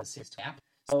as the more serious to app.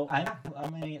 So I'm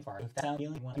making it far. If that sounds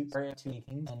feeling you want to start to a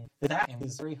thing, then with that and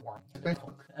this is very boring.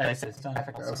 I said it's on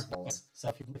Africa. So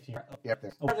if you're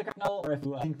over the novel or if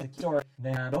you think the store,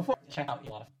 then go for it. Check out a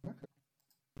lot of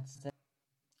that's it.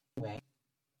 Anyway.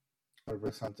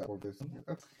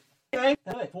 Anyway,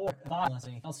 that's it for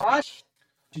anything else. Watch.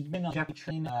 She's been on Jackie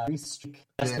Train Reese Streak.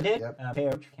 Yes, we did.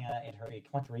 Taylor Canada in her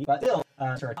 23, but still,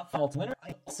 to her top fall winner.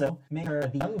 I also made her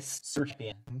the youngest search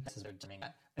champion. This is her doing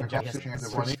that. Congratulations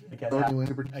to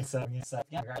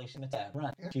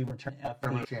Run. She returned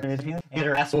and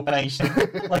her ass whooping.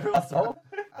 Like who else?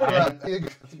 I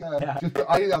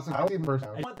don't even first.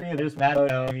 I want three of this mad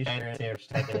photo of me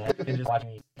typing it and just watching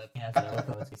me.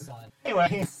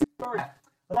 Anyway,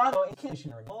 Lotto and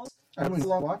Kenshin are most.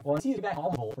 Well, it's easy back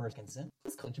all the bowl for Atkinson.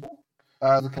 It's collectible.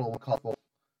 The collectible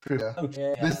trivia.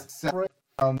 Okay. This separate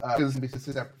because this is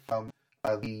separate from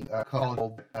the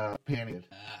collectible painted.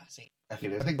 See. I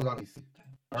think it was on DC.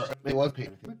 Or it was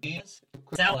painted. Yes.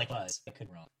 Sound like Buzz. I could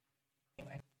be wrong.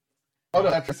 Anyway. Oh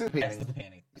no, that's the painting. That's the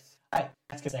painting. Alright,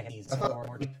 that's because I can use it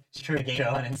more deep. True to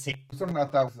Gecko and see. Something I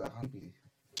thought was a Honeybee.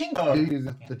 Kingo! You use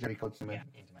the Jerry Coach to me.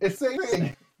 It's the same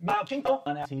thing! Kingo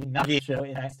on FTV, not the show,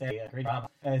 in that day, great drama,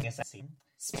 as the scene.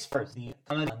 Speaks first, the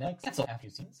comedy on next, cancel after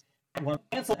 2 scenes. One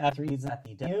cancel after he's at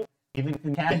the debut, even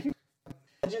in Canada.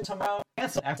 Legend tomorrow,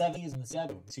 cancel after 7 in the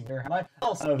Seattle, to very high.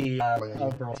 Also, the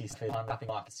Burl T. Street on Nothing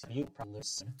Lock is debut, probably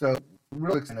soon. So,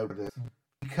 really excited over this.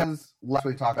 Because last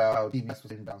week we talked about how TBS was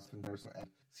taking down some person and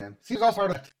Sam. She's also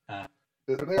part of it.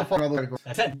 They all fall all the way.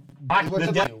 That's it. Back to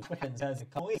the debut. Quickens as a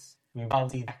couple weeks. We will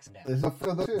see Jackson down. There's a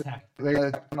for the two.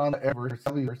 They're on ever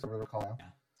 7 years, whatever they're calling out. Yeah.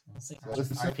 We'll see. So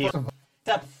this is the first of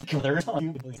them. There's one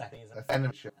you exactly. That's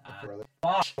end ship.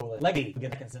 Bosh, Leggy,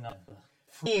 get Dickinson on.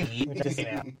 Free, we just see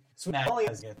now. Sweet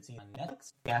Magnolia is good to see on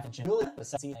Netflix. Gaff and Julia was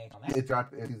sexy and on it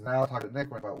dropped. It's now talking to Nick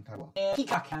about one time. And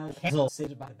Peacock canceled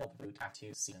Saved by the Bell Blue Top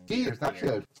 2 season. Years, that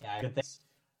should. Yeah, good things.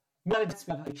 We got a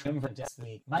discount a trim for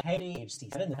Destiny. My head age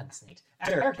C7 the Snake.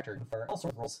 After character for all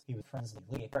sorts of roles, he was friends with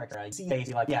the lead character. I see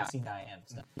AC like yeah, C9 and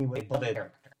stuff. He was a beloved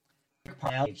character.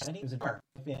 Now age 70 was a dark.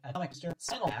 Atomic Stir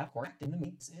Sentinel app correct in the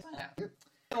meats is out.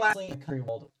 And lastly, in Country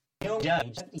World.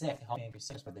 Age 76, helping increase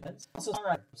sales for the events. Also,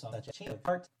 songwriter, songs such as Chain of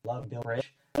Heart, Love, Bill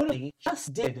Rich, Totally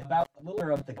just did about a little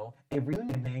over a month ago a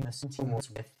reunion the team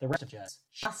with the rest of Jazz.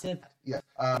 Just did that.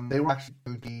 Yeah. They were actually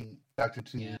going to be inducted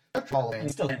to the Hall of And Fame. he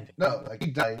still didn't. No, like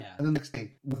he died, Yeah. and the next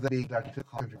day was the big inducted to the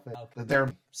Hall of Fame. Okay.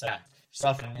 They're So yeah,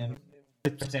 stuff and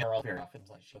 50% are all very often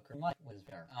like Shooker and Light was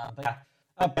fair. But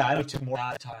yeah, I took more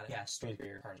time. Yeah, straight for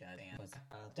your card and was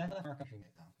definitely our country.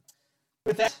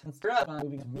 With that, let's start up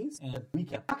moving to movies and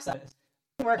recap box office.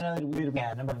 Working on we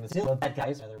had number one Zilla bad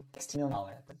guys, another $16 million,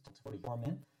 44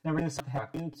 men. Number two, something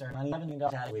hack dupes are $11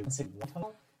 million, we won 61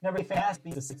 total. Number three, fast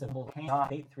beats a 6 of bold hand,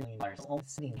 $83 million, only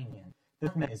sitting in. The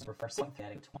permit is for first second,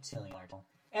 adding $22 million total.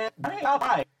 And running out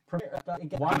by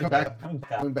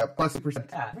coming back plus the percent.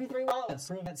 Yeah, 3 wallets,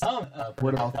 proving some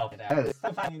Word of mouth.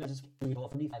 out. 5 million just people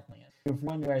 45 million. From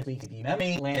one where we could be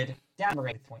memory landed down to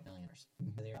rate $20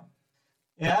 million.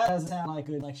 Yeah, that doesn't sound like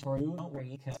a good lecture for you. Don't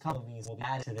worry, because a couple of these will be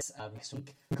added to this next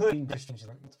week, including distribution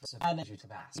added to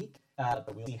last week.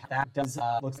 But we'll see how that does.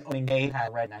 Looks like opening day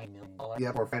had read $9 million.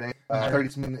 Yeah, for Friday.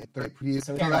 30 minutes, 30 previews.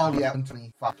 So So that'll be out in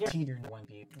 25. Guaranteed you're in the one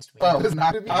beat this week. Oh, it's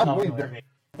not going to be. I'm No, waiting no, there.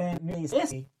 Then New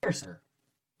Year's Eve, Cursor.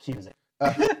 Cue music.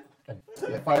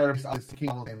 Yeah, Fire is the King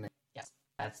Hall of Fame. Yes,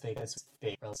 that's the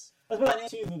big. Let's move on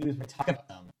into movies. We talk about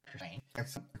them.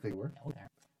 That's if they were.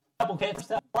 Couple kids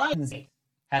stuff. Lionsgate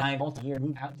had a multi-year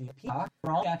move out to Peacock.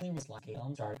 For all acting was like a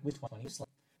started with 2020 slip.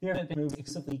 The event been moved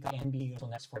exclusively and be used until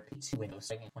next for P2 Windows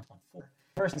starting in 2014.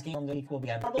 First game on the week will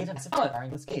be on Marvel Agents of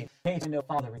Solid This game. Pay to know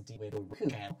Father with D-Way to Roku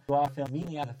channel. Go off film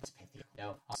meeting out of the Pythia.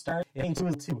 No, I'll start. Game 2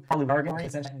 is 2. Probably Margaret Marie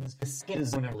essentially is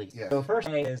zone of release. Yeah. So first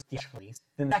day is theatrical release.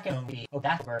 Then the second will be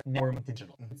that's where network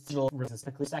digital. Digital versus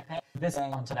quickly stack pack. This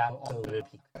on to that will also be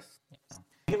Peacock.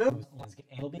 You can move.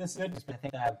 It'll be this good, but I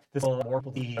think that this will work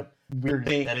will be a weird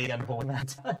day that again pulling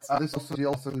that. This will be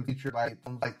also featured by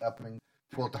the upcoming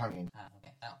 12 to Hunger Games.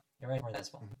 Okay. Oh, you're right for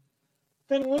this one.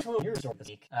 Then we'll move your story this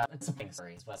week. It's a big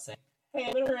story, is what I say. Hey,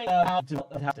 I'm wondering how to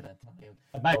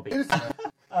might be.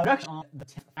 Production on the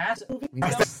ass movie.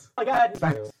 Oh my god,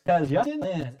 because Justin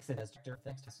Lin has said as director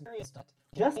thanks to some serious stunt.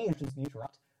 Justin Anderson's new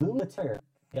drop. Lou Lataire,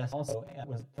 yes, also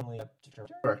was totally a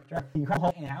director. He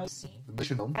called in how scene. The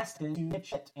mission home. Asked him to get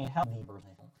shit and help me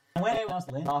personally. And when I announced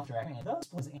Lin off directing, and those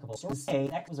was incredible sources say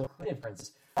that was a creative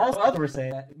difference. Also, others say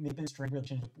that they've been strained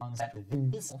relationship ones that Vin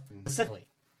Diesel specifically.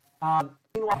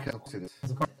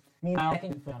 Meanwhile, I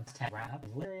think from 10 round up,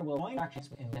 literally will only actions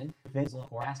in Vin's little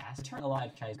or ass to turn a lot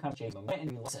of Chinese country moment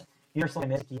and listen. You're still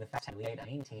missing the fast 10 late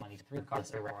 19 money to 3 regardless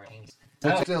of where changes. So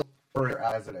it's still earlier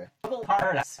as a day. Double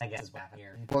paradise, I guess, is what happened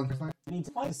here. Well, personally, It's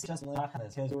point to see just not kind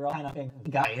of because we're all kind of thinking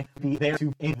the guy be there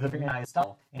to aid the recognized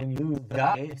style, and you the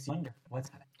guy is wonder what's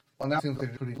happening. well, now it seems like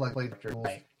they're pretty play director.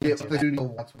 Right. Yeah, the studio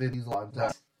wants Vin Diesel on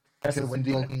top. That's Because when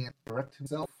Diesel can't direct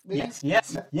himself, maybe?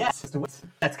 Yes.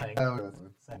 That's kind of. Oh, that's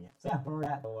it. So yeah, we're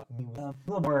at a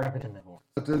little more repetitive level.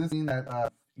 So does this mean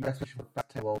that your expectation for Fast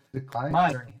 10 will decline?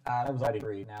 My journey, that was already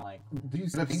agreed. Now, like, Do you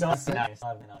still think still that's it? nice.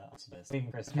 I've been on it.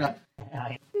 Speaking Chris, Yeah.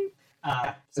 and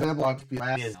So that will have to be it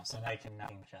last. is now, so I can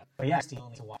nothing much up. But yeah, I still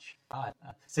need to watch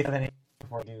 6 of it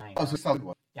before we do 9. Oh, so it's solid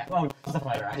one. Yeah, well, stuff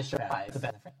like that. I just showed that. It's a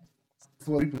benefit.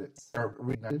 So what reboot it? Or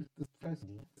reignited this guys?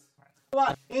 Come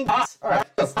on, in box. Alright,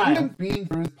 so It's time. even being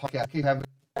through this podcast, okay, have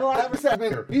every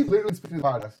segment, we literally speak to the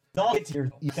podcast. Don't get to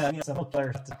your because we have some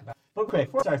players to talk about. But quick,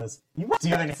 before we start this, you do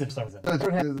you have any tips on So the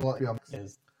third hand is what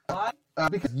is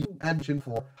because you had mentioned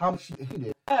for how much he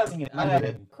did. I was thinking I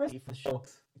had Chrissy for the show.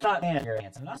 Not man your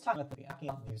answer. I'm not talking about the I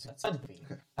can't use that side of the video.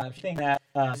 She think that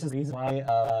this is the reason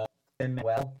why Ben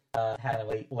Manuel had a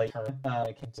late turn when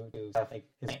it came to stuff like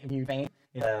his interview fame.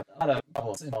 A lot of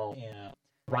bubbles involved in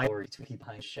rivalry between people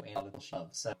behind show and little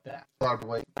shoves. So that. A lot of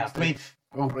weight.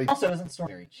 Oh, wait. Also, isn't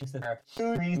story. She said there are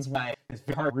 2 reasons why it's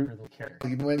very hard to root for the character.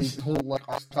 Even when he told like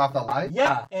off that lie.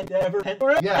 Yeah, and never paid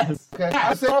for it. Yes. Okay.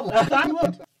 I said problem.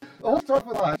 The whole story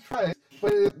for the lie. Try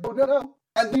it, but no.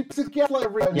 And he just gaslight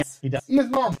everybody. Yes, he does. Even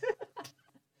his mom.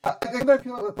 I don't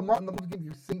feel like the mom gives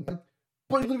you a scene. Like,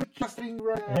 but he's just being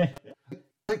right.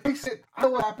 Like they said, I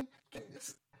don't know what happened.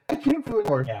 I can't do it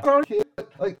anymore. Yeah. Sorry, kid.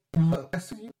 Like, as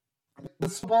soon as you, the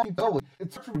small you go,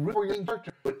 it's such a real young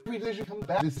character, but every decision comes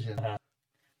back decision.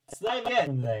 It's not yet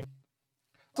from the thing.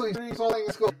 So he's holding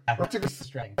his school. But it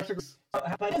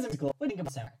isn't cool. What do you think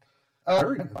about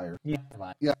Samara? Very fire. Yeah, a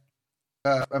lot.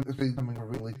 I'm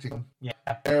really chicken. Yeah.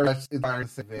 That's the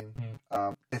same thing.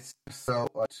 It's so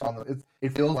much on the.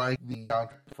 It feels like the soundtrack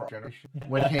for our generation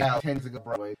when it came out 10 years ago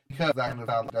Broadway because that kind of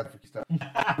sound like that freaky stuff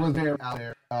was very out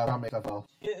there. Make stuff well.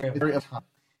 It's very up top.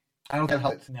 I don't get how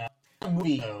it's. No.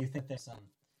 Movie. Do you think there's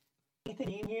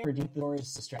anything in here, or do you think the story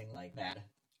is just straight like that?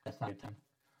 That's not a good time.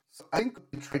 So I think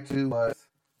the trick to was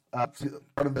part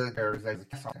of the characters is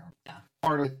a song. Yeah.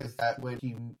 Part of it is that when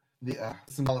he the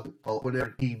symbolic, well,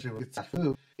 whatever he gets that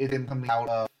food, it's him coming out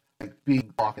of like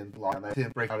being locked and that's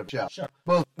him breaking out of jail. Sure.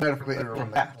 Both metaphorically and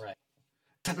from that. Right.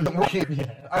 It doesn't work here.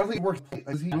 Yeah. I don't think it works.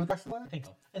 Does he do it best of I that? think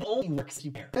so. It only works if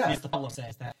you care. Yeah. Yes, the problem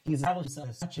says that he's established himself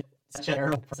as such a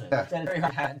terrible person Yeah. that it's very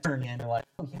hard to turn in. They're like,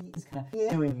 oh, yeah, he's kind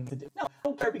of doing to do. No, I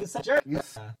don't care because such a jerk.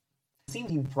 Yes. Seems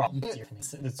to be problem here for me.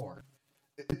 This sword.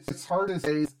 It's hard to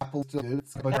say Apple's still good.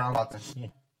 It's like around lots of Yeah.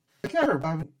 I can't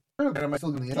remember. I'm still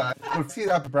on the inside. But if you see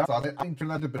that the brown sauce, I can turn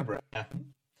that to bitter bread. Yeah.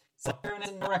 So, everyone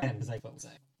doesn't recommend, is like what we say.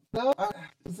 No,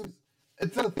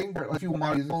 it's a thing where like, if you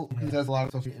want to use it, it has a lot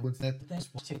of social influence in it. But there's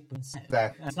what take instead.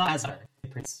 Exactly. It's not as hard.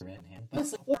 It pretty written hand. But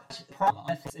it's like, problem.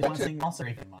 It's one thing also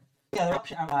even mind. Yeah, they're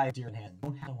option outside your hand.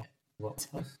 Don't have it. What?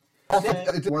 Also,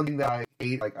 it's one thing that I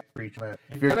hate. Like I preach, man.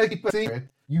 If you're gonna keep a secret,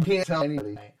 you can't tell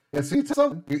anybody. Right. As soon as you tell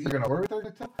someone, you're gonna worry what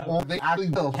they're gonna tell, or they actually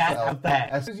will Cat tell. out back.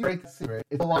 As soon as you break the secret,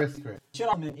 it's a lot of secret. Should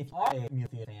I admit, if you are a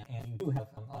Muthia fan and you do have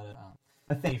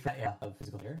a thing for that era of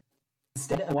physical gear,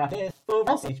 instead of watching it,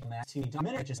 overall stage match to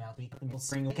dominate just now, we will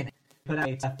spring awakening. Put out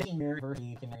a 15-year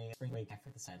version of a spring awakening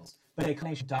for the titles. But a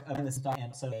combination of this doc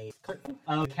and so a curtain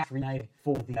of Cat reuniting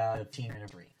for the 15-year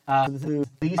anniversary.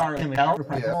 These are in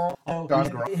the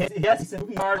Yeah. Yes, he said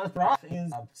VR Roth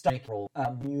is strike roll.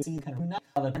 You see kind of not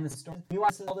the business story. You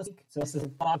watch all this week, so this is a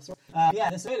box. Yeah,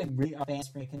 this is a really advanced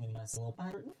spring awakening. It's a little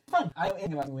fun. I don't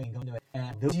think about going do it,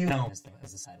 and those you know as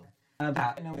the title. I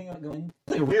know nothing about going.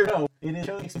 Like a weirdo. It is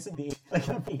showing exclusively like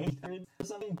a P800 or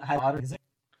something. High modern music.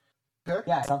 Okay.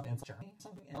 Yeah, something.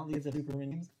 Something. And all these are super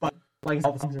names, but like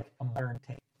all the songs are a modern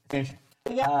take. Expansion.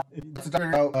 Yeah. It's a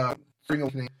documentary about Spring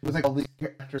Awakening. It was like all these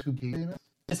characters who became famous,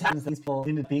 Just happens that these people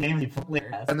ended up being named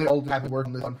later. and they all have to work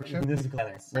on this one for sure. Musical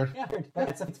letters. Weird. Yeah, weird. But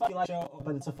it's a funny live show,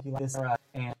 but it's a funny like this,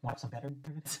 and watch some better.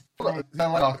 It's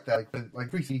not like that, like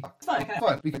free seat. It's fun. It's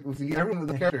fun because we see everyone of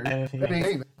the characters are being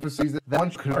famous for sees that one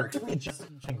could work. We just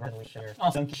congratulate share.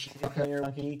 Also,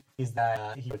 Donkey is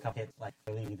that he would come hit like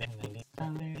early the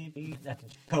 90s. That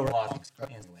cover a lot of songs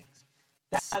and the wings.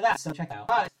 That's so check out.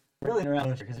 But really around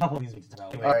because there's a couple of these weeks to go.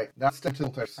 All right, now step to the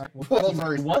first. Well,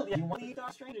 sorry. You want the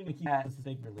Doctor Strange to keep that as the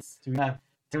big release. Do we have?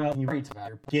 Do you ready to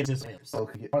about gives us spoilers? So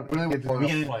let's get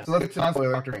spoilers. So let's get to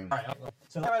non-spoiler Doctor Strange. Alright,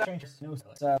 so Doctor Strange is no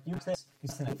spoilers. So you say you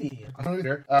said I don't know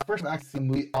either. First time I see the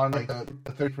movie on like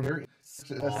the third premiere.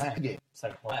 It's a second game.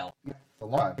 So well. Yeah, it's a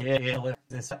lot. Yeah,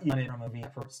 this unit from a movie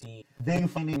first the then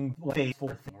finding phase 4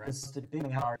 thing, right? This is the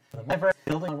big hard never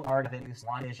building art of this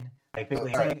WandaVision. Like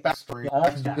bigly Alright, backstory. all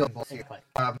Actually, building both here.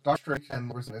 Doctor Strange and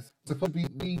the person is supposed to be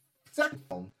the second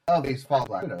film of Phase 5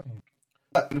 Black Widow.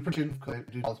 But the prediction could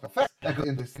do all this effects that go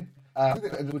into this thing. I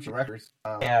think the Witcher records,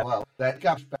 well, that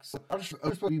got back. So I was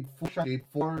supposed to be foreshadowed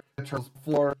for Turtles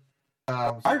for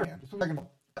Spider-Man. This was like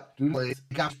a dude plays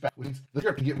got back, which means the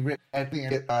script can get written and thing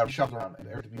and get shoved around and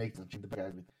there to be made the big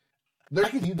guys. There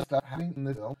can see the stuff happening in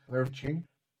this film, very changing,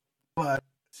 but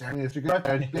certainly it's a good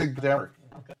and big downward.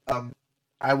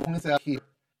 I want to say out here,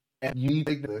 and you need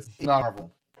to take this. It's not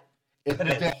Marvel. It's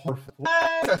horrible.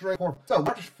 That's very horrible. So,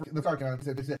 not just the Dark Knight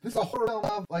said, this is a horror film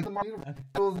of like the Marvel universe.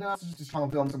 It was not just trying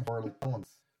to film some horror like villains.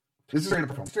 This is straight up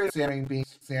performance. Straight up Sammy being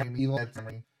Sammy, evil Ed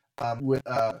Sammy, with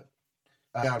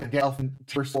Gandalf and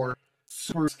Terror,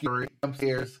 super scary,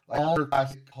 upstairs, like all the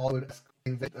classic Hollywood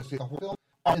things that the whole film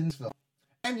are in this film.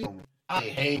 And you know me. I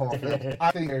hate horror films.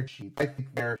 I think they're cheap. I think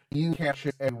you can't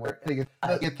shit everywhere. I think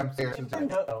it's upstairs. Sam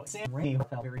Raimi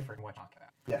felt very freaking what talking about.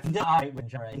 Yeah. He did I when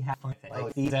generally have fun with it.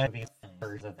 Like these movies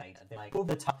versions of that. They're like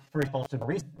over the top for people to the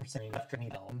reason for saying left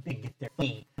Trinity and big get their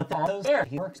clean. But then all those there,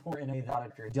 he works for in a way that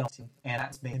auditor does too. And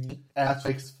that's made me and that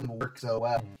makes the work so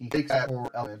well. He takes that horror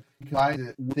element, he combines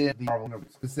it within the Marvel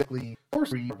universe, specifically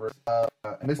Sorcery universe,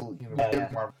 Missile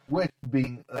universe, Marvel, which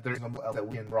being there's no element that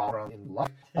we can draw from in life.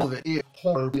 All of it is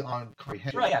horror beyond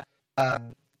comprehension. right, yeah.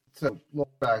 So look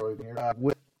back over here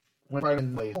with when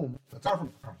Spider-Man Way Home, it's far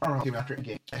from came after a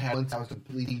game. It had once I was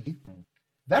completely deep.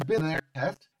 That's been their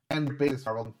test and the basis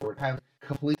are looking for it have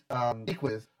complete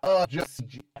sequence of just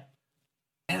CG.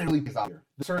 And it really is out here.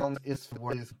 The certain element is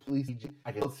what is complete CG.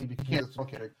 I guess see because you can't just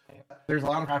character. There's a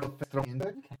lot of practical effects thrown into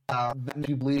it. Then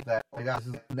you believe that this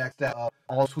is the next step of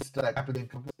all the twists that happen in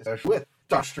especially with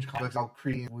Doctor Strange comics, how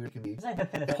creepy and weird it can be.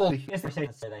 It's holy. It's for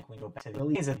saying like when you go back to the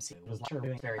release of MCU, it was like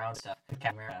doing very round stuff with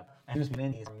camera and just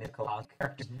within these mythical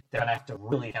characters, they're gonna have to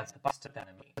really have to bust up that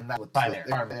enemy. And that was by there.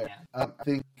 there. I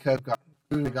think because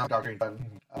we got Doctor Strange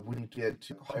done, we need to get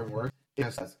to everywhere.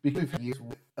 Yes, because if you use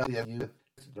the MCU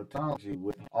with technology,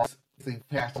 with all the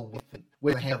pastel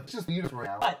with a hand, it's just beautiful right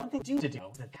now. But one thing to do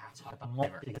is the cats talk about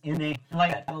more because in a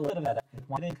like that, a little bit of that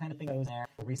one kind of thing goes there.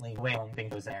 Recently, way one thing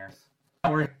goes there.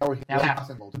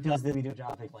 Does the video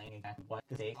job of explaining exactly what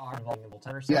they are involving in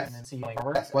multiverse and then see going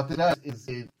forward? Yes, what it does is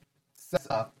it sets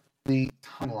up the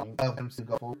timeline of MCU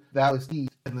go forward. That was Steve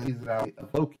and the season finale of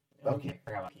Loki. Okay,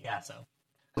 forgot about you. Yeah, so.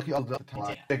 Loki all the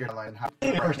timeline, figured out and how.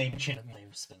 The first name shouldn't have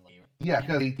been later. Yeah,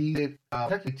 because he did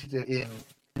technically teach it in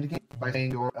Endgame by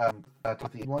saying your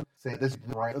top the one, say this is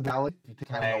the right of the valley. You take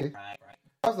time away. Right.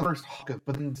 That was the first Hawkeye,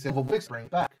 but then Civil Fix bring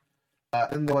it back.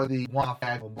 Then there was the one-off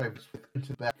gag with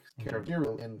Into the Back care of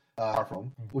Zero in our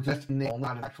film, which is nail,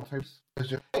 not an actual types. It's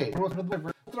just, hey, everyone's gonna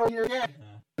deliver, throw your gag.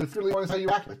 It's really what is how you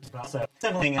act with. Well, so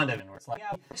something kind of where it's like,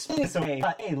 yeah, explain this away.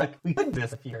 Hey, look, we couldn't do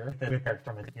this if you're the character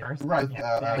from the universe. Right.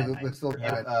 It's still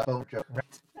both joke.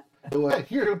 It was, hey,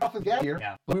 here, buff the gag here.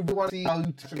 Yeah. But we want to see how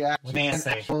you test the action and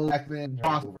actual X-Men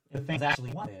crossover. The fans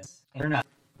actually want this, and they're not.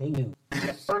 They do.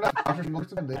 Or not. After she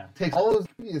looks at them, takes all those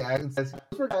previous gags and says,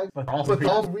 "Those were gags." But also, we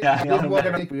all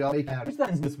make we all make out. Which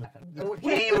things this with them?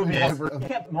 You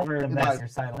kept Mulder and that's your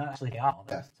side, not actually all.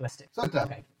 Yes. So that's it. So it's done.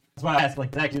 Okay. That's why I asked, like,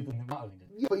 exactly the modeling did.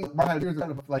 Yeah, but you might have years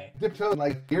kind of like dip toe and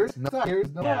like here's no,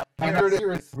 Yeah. and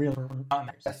here it's real for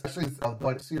matters. especially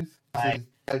budget series.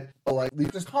 Like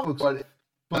these just comics,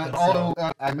 but also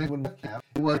I made one webcam.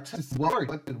 It was just what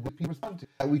did people respond to?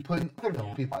 That we put in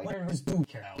other people like. What does do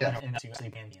care out? Yeah. And that's actually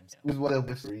Pandiums. It was one of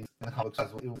the series in the comics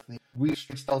as well. It was the weird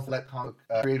styles that comic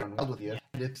creator on with you.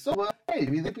 And it's so hey,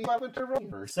 maybe they be my winter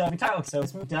universe. So we talk. So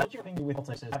let's move down to your finger with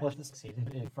also establish the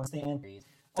succeeded first day entries.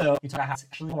 So you talk about how it's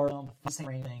actually horrible, the same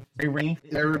rating, very rainy.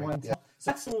 Everyone, yeah.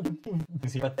 So that's the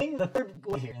thing. The third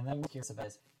goal here, and then we're curious about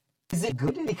is it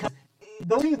good because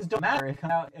those things don't matter. It come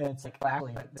out and it's like, well,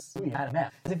 actually, this movie had a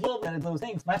mess. Because if you look at those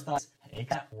things, my thoughts, hey,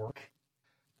 that work.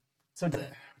 So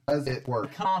does it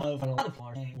work? Come out of a lot of people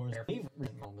are saying was their favorite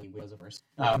movie was the first.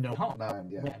 No Home.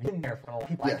 Yeah. We didn't care for all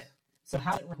people like it. So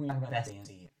how did it work when we talk about best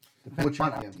AMC? Depends which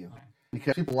one I am you.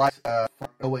 Because people liked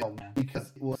Away Home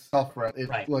because it was self-run. It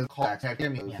was called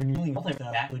cameos. Yeah, if you're really multi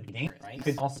that would be dangerous, right? You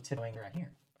could also tip away right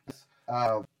here.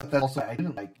 But then also I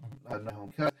didn't like No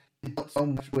Home because it dealt so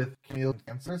much with cameo and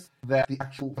cancers that the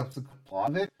actual subsequent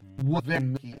plot of it was very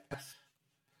Mickey.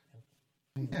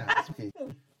 Yeah, it's okay.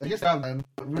 I guess I have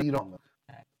but really you don't know.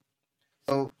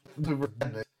 So to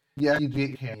prevent it, yeah, you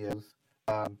get cameos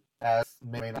as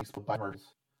may not be spoiled by murders.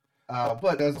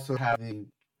 But it does also have the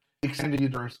extended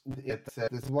universe with it that says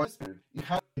this is why it's weird.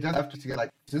 It does have to get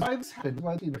like, this is why this happened, this is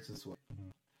why the universe is this way.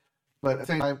 But at the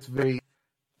same time, it's very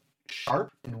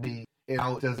sharp and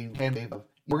how it does the handmade of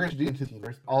we're going to do into the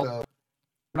universe. Although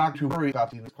we're not too worried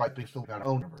about the universe quite big, still got our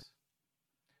own universe.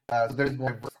 So there's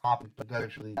more diverse options, but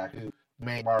eventually back to the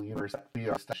main Marvel universe that we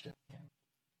are touched in.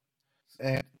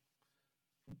 And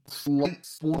slight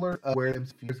spoiler of where the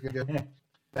MCU is going to go.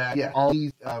 That all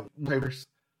these multiverse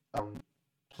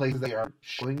places they are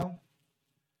showing now,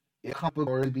 it can't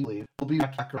already be believed. We'll be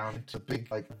back around to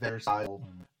big like their style.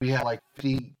 We have like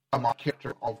 50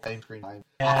 character all the same screen time.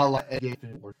 Like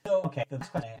So okay, the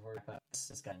question I have about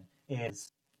this gun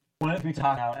is one of the we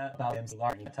talk about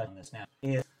MCU and you touch on this now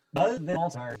is does the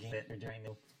All-Star game that during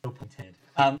the open TID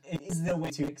is the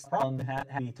way to fix the problem that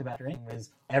happy to factor in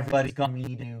is everybody's gonna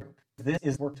need to do this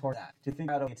is work toward that. To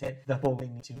think about TID, the whole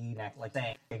thing needs to be back like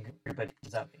saying everybody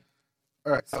is up.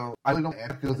 Alright, so I really don't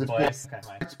answer because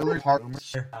it's really hard.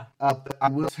 Sure. But I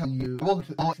will tell you, I'll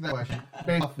answer that question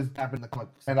based off this happened in the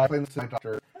comics. And I explained this to my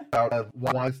doctor about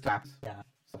why it's tax. Yeah.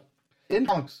 So, in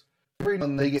comics,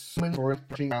 everyone they get so many stories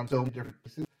pushing down so many different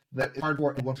places that it's hard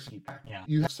for everyone to keep back. Yeah.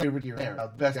 You have to over here there. The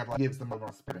best example gives them over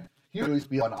on Spider-Man. Here at least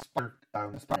be on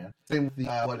Spider-Man. Same with the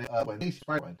when they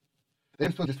Spider-Man. They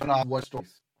just spin off one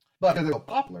stories. But because they're so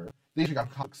popular, they should have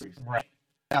comic series. Right.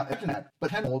 Now, after that, but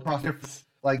tenfold across different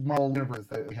like Marvel universe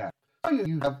that we have. So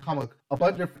you have a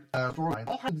bunch of different storylines,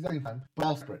 all at the same time, but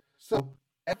all separate. So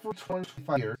every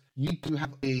 25 years, you need to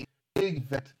have a big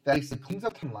event that basically cleans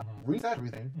up the timeline, resets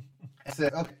everything, and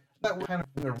said, okay, that we're kind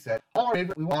of going to reset. All our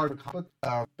favorite, we want our comic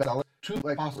bestseller to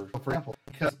like possible. So for example,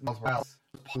 because Miles Morales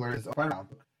was popular as a Spider-Man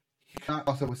book, he cannot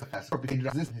also was successful because he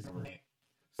doesn't exist in his universe.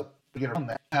 So to get around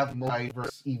that, have a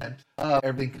multiverse event,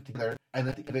 everything put together, and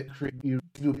then to get you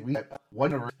do a reset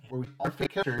one universe where we all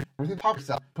fake characters, everything pops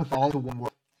out, put all into one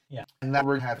world. Yeah. And that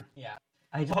we're gonna have. Yeah.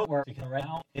 I hope it works because right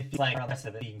now it feels like the rest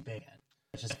of it being big.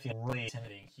 It just feels really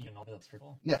intimidating. You know, that's pretty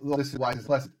cool. Yeah, well, this is why this is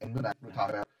lesson, and what we're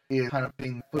talking about is kind of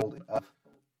being folded of.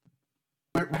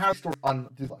 We're having a story on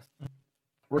this lesson.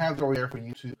 We're gonna have a story there for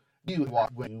you to do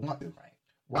what when you want to. Right.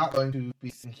 We're not going to be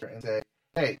sitting here and say,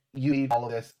 hey, you need all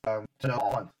of this to know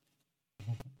all at once.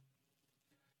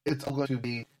 It's all going to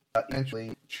be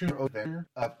eventually true over there.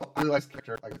 I realize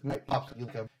character like Night pops, you'll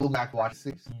go back watch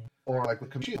series, or like with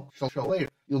Kamishio, she'll show later,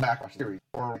 you'll back watch series,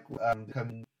 or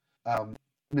become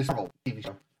Miss Marvel TV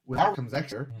show. When Marvel comes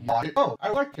next year, you watch it. Oh, I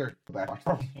like character. Go back watch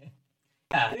Marvel.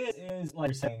 Yeah, it is like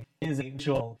you're saying, it is an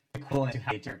actual equivalent to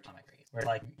how you do comic reads. where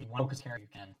like you want to focus character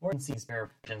you can, or you can see spare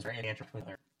versions or any interest with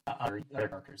other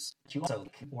characters. But you also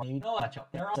or you know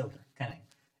about they're also kind of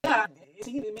yeah.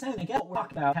 See, it makes sense. I get what we're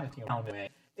talking about kind of way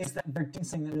is that they're doing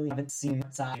something that really haven't seen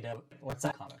outside of what's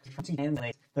that comics. They're trying to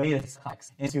translate the way that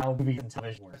comics into how movies and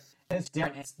television work. And it's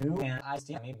different, it's new, and I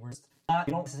see. I mean, we're just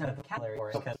you don't necessarily have the vocabulary for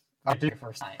it because I did it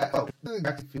first time. Oh, this is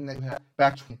exactly the thing that you had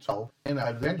back in 2012 in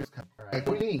Avengers. Right. Like,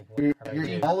 what do you mean? You're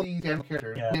eating all of these damn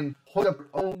characters and hold up your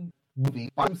own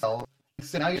movie by themselves.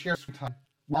 So now you share screen time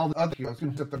while the other heroes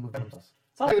can put up their movie by themselves.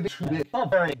 It's all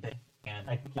very big, and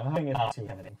I'm having it out to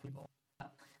kind of in people.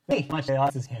 Me, much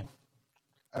chaos is him.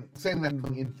 I'm saying that in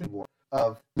Infinity War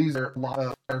of these are a lot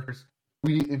of characters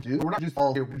we need to do. We're not just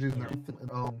all here, we're just in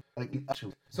their own like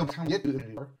issues. So by the time we get to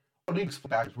Infinity War, what do you expect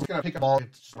back? We're gonna pick up all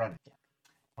and just run it.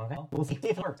 Okay, we'll see if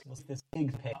it works. We'll see if this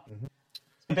big payoff. Mm-hmm.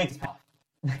 It's the biggest payoff.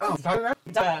 Oh, talking about?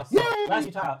 Yeah! Last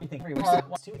you talked about, you think 3 weeks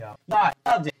what's 2 ago. Yeah,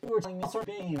 I loved it. You were telling me sort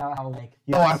of being about how, like,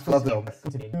 you I love them.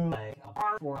 To be like a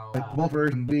bar for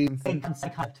multiverse and beings. Big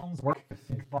concept kind of tones work.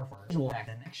 Bar for visual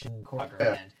action,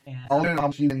 choreography, and all in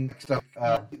how shooting stuff,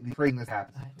 the training this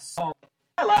happens. So,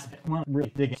 I last bit. I want to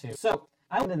really dig into. So,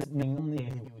 I wanted to mainly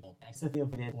I said we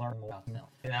did learn more about Mill.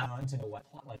 And I want to know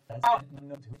what plot like that. I don't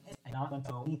know who it is. I don't want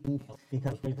to know anything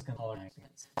because we're just going to follow our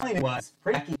experience. The point was,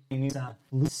 pretty knew some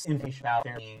loose information about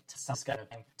there being some kind of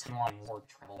timelines or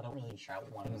travel. I don't really sure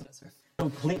what one of this.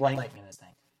 Complete blank in this thing.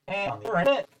 And on the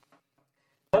other end,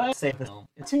 but I say the film.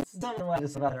 It's done in what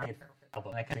is about their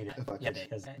album. I kind of read it. Yeah,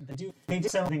 because they do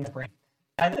something to bring.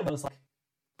 And then it was like,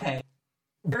 okay,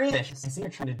 very ambitious. I see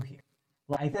what you're trying to do here.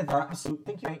 Well, I think there are absolute,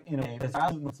 think you're right in a way, there's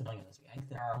absolute what's doing in this movie. I think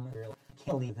there are material, I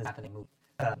can't believe this happening movie.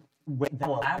 That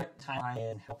will elaborate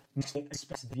timeline and help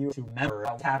expect the viewer to remember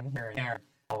what's happening here and there.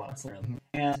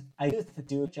 And I do think they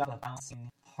do a good job of balancing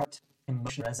heart,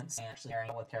 emotion, resonance, and actually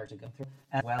hearing what characters are going through,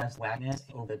 as well as wackiness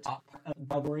over the top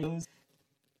of the reviews.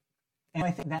 And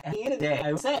I think that at the end of the day,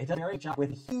 I would say it does a very good job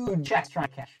with huge checks trying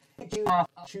to cash. Shoot off,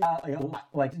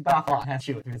 back off, and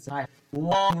shoot through this entire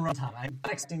long run time. I'm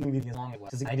not expecting the movie to be as long as it was,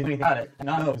 because I didn't think about it, and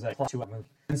not know it was like a 2-hour movie.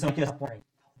 And so I guess I'm wondering,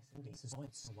 this is only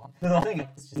so long. The whole thing is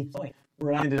just keeps going.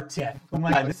 We're not into it yet. Oh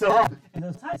my god, it's so long. And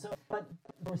those times, but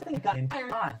there was a thing that got the entire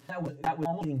time that was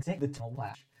almost exactly the tonal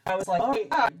flash. I was like, oh,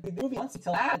 the movie wants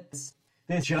to add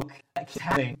this joke that keeps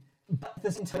happening. But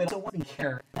this until we don't want to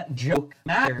care that joke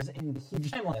matters in the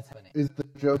huge timeline that's happening. Is the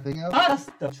joke thing out? Us,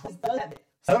 the choice does that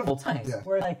several times. Yeah.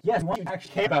 Where like, yes, we want you to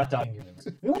actually care about dying humans.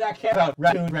 We want you to actually care about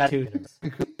Ratatouille.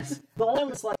 The whole time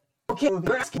was like, okay, well,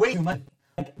 you're asking way too much.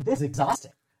 Like, this is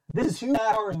exhausting. This is 2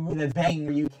 hours of movie that's begging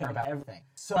where you care about everything.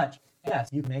 So much. Yes,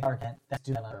 you can make argument that's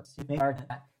doing that on purpose. You can make argument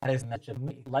that is much of the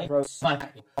movie. Like, bro, so much.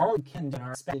 All you can do and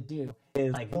are expected to do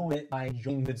is like go it by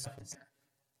enjoying good stuff in there.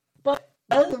 But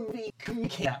other movie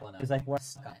communicate that one up. It's like,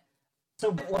 what's the guy?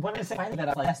 So when I say finally that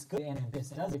I was like, that's good and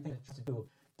ambitious, it does everything it's to do.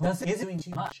 But is doing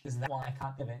too much? Is that why I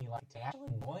can't give any like to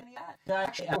actually enjoy me that? Do I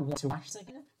actually ever want to watch this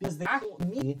again? Because the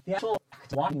actual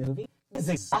act of watching the movie is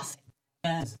exhausting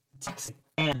and taxing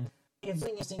and it's an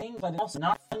interesting thing, but it's also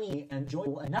not funny and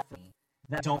enjoyable enough for me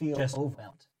that I don't feel just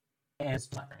overwhelmed. And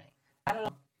it's not for me. I don't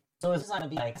know. So it's not gonna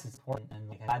be like it's important and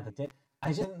like I liked it. I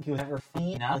just didn't think it was ever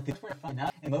funny enough. Like things weren't fun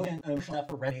enough. Emotional enough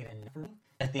for Reddit and for me.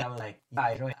 I think I was like, yeah,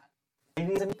 I enjoy that.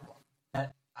 Maybe it's a meatball.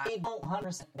 That I don't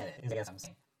 100% get it, is I guess I'm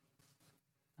saying.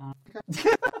 I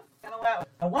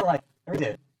want to like, I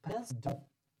did, but I just don't.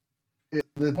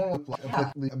 The total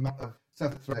like the amount of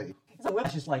stuff that's right. So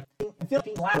it's just like, I feel like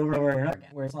being loud over and over again,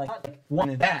 where it's like, one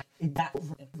and that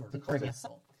over and over. It's very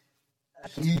subtle.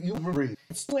 You agree.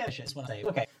 It's too ambitious when I say,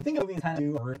 okay, think of movies kind of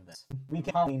do a version of this. We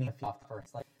can probably name a few off the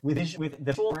first. Like, with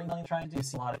visual storytelling trying to do,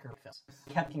 see a lot of Kirby films.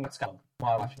 Kept King of Skull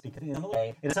while I watched it, because in a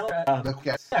way, it's similar,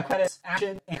 credits,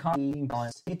 action, and comedy,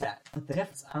 balance, beat that. But the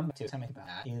difference I'm to tell me about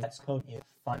that is that Skull is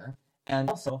funner, and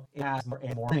also, it has more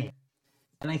linear.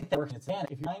 And I think that works in its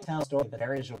advantage. If you're trying to tell a story that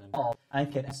varies visual involved, I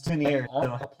think it's too near,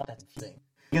 although how plot that's confusing.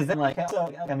 Because then, like,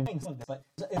 so, I'm doing some of this, but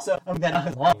it's so, then not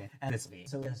as long as this movie.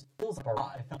 So it just feels like a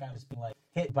lot. I felt like I was being, like,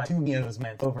 hit by 2 Neos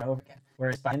meant over and over again.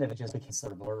 Whereas by the end of it, just became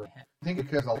sort of over my head. I think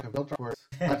because I'll have built up where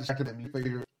I distracted at me, but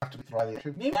you have to throw the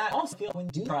action. Maybe I also feel when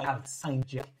you try out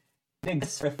scientific big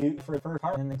refuge for the first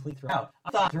part and then complete throughout.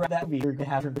 I thought throughout that movie, you're going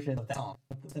to have a version of that song.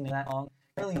 What's the name of that song?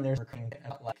 Early in there's a recording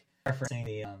about, like, referencing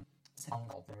the song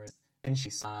called And She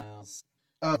Smiles.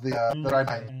 Oh, the Ride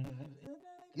Mine.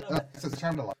 It's a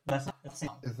Charmed Alive. That's not the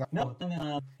song. Is that? No.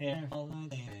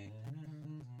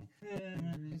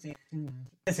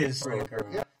 This is Road Girl.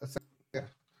 Yeah.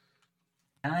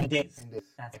 9 days.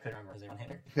 That's I couldn't remember because they don't hit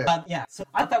her. Yeah, so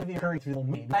I thought it would be occurring through the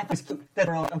movie. But I thought it was cute that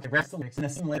we're like, okay, rest the lyrics, and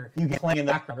then later you get playing in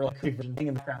the background, or like quick version thing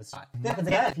in the background. That happens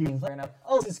again a few things later.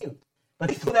 Oh, this is cute. But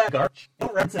they throw that garbage. They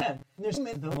don't represent. And there's so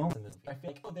many of those moments in this movie. I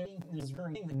feel like, there's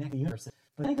very in the next universe.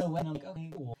 But then I go away and I'm like,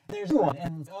 okay, cool. There's one,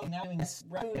 and now I'm doing this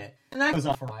right. And that goes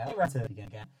on for a while. They represent it again.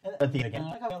 And at the end again.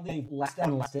 I'm like, they last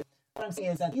it. What I'm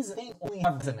saying is that these things only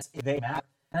have resonance if they matter.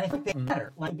 And I think they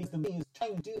matter. Like, because the movie is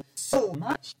trying to do so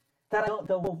much that I don't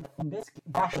know from this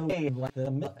wash away in like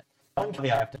the middle of it. One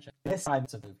caveat I have to check. This 5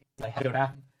 minutes of the movie. I had to go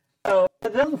down. So,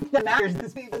 but the thing that matters is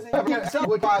this movie doesn't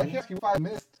would ask you 5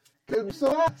 minutes. It would be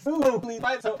so fast. So probably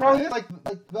like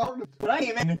the hardest. When I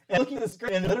came in and looking at the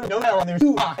screen and literally no hell and there's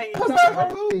 2 hanging. That's not a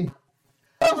hard movie.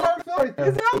 That was hard to film right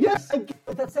there. Yes.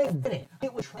 But that's saying did it.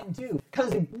 It was trying to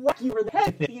because it whacked you over the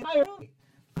head the entire movie.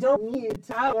 You don't need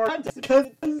to have more context because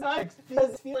it does not.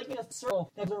 Because it feels like in a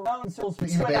circle. There's a round circle for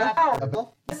 2.5 hours. A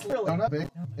bill? Yes, literally. No, not big.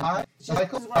 Exactly.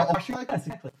 This is what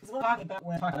I'm talking about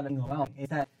when I'm talking about being overwhelming. Is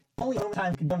that only so many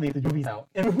times can film the movies out.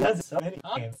 Everyone does it so many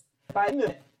times. By the end of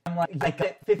it, I'm like, I got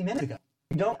it 50 minutes ago.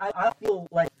 I feel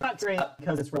like not straight up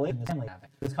because it's related to the family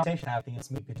happening. This conversation happening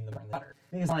is movie between the mother and the daughter.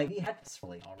 Because like we had this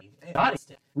really already.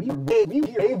 Honest, we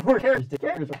way more characters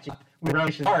watching. We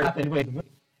really should happen way the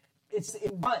movie.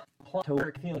 But plot to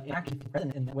work. I feel like it actually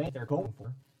present in the way they're going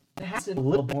for. It has to be a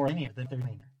little more linear than they're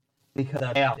doing here. Because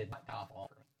the payoff did not pay off all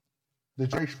for me. The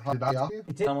Drake did not pay off you?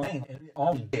 It did. I'm saying it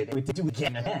all did. It did do it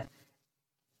again and again.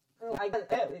 I get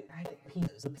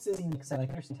pieces. The pieces seem like I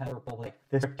understand how we're probably like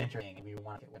this is interesting and we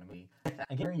want to get one movie.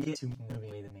 I get where you get to the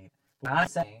movie than me. But I'm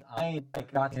saying I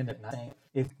got to end up not saying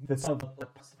if the sub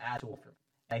add to it for me.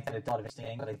 I think that it's a lot of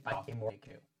interesting, but I find it more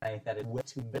too. I think that it way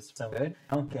too so good.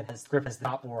 I don't get his script as the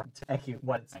top or to execute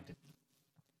what it's trying to do.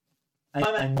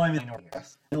 I'm minority here.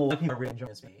 Yes. And a lot of people are really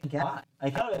enjoying this movie. I get why. I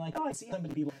kind of like, I see some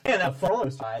people and a follow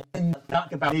side and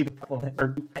talk about maybe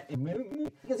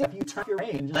because if you turn your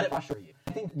range, let it wash over you.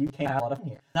 I think you can have a lot of fun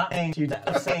here. Not saying you that.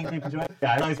 I'm saying people enjoy it.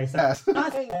 Yeah, I always say that.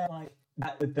 Not saying that like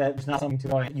that's not something to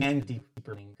avoid. You can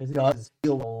deeper meaning because it does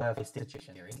feel a lot of a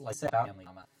situation here. Like set about family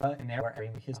drama, but in there where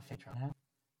everyone is a fake drama.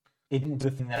 It didn't do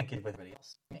the thing that I did with everybody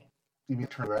else. You mean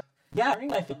turn around? Yeah, I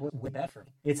think life was way bad for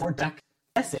me. It's more dark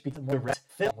message because more direct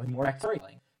film with more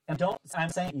storytelling. And I'm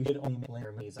saying you should only make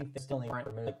linear movies. I think there's still only right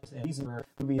movies. And these are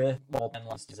movie well and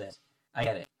lost is it. I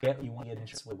get it. You want to get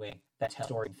interested with the way that tells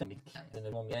story and film can. And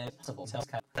it won't be possible to tell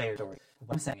kind of player story.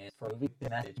 What I'm saying is for a movie, the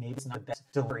message maybe it's not the best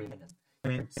delivery mechanism. I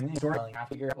mean, in storytelling, I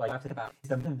figure like I think about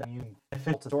something that you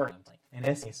fit to storytelling. In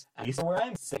this case, at least where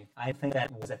I'm sitting, I think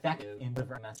that was effective in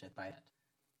delivering a message by that.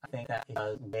 I think that it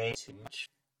does way too much.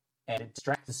 And it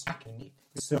distracting me.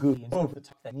 It's so goofy and over the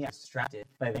top that it's distracted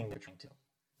by the thing they're trying to.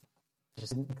 It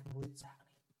just didn't completely sad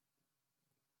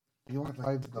me. You want to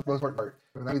find the most part, but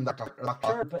I mean,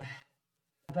 sure,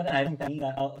 but I think that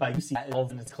if you see that all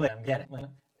in this clip, I get it. Like,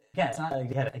 yeah, it's not like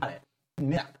you had it. I got it.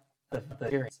 Yeah, the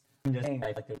experience. I'm just saying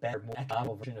that like the better, more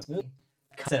economical version of this movie.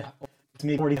 Because to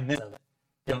me, 40 minutes of it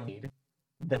don't need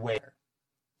the waiter.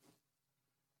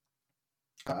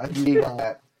 I need all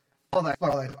that.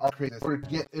 I'll create this. Or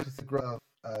get if the growth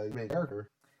of your main character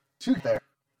to get there.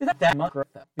 Is that much growth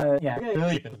though? Yeah,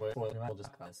 really been spoiled just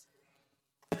because.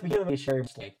 We give away Sherry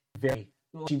like very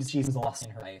she's lost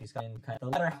in her life. She's got in kind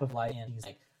of the latter half of life and she's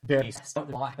like very stuck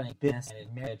with happening business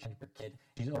and marriage and her kid.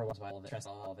 She's overwhelmed by all of it, stressed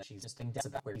all of it. She's just in debt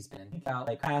about where he's been. Think about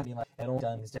like being like it all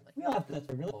done is different. Like we all have that's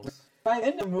really old. By the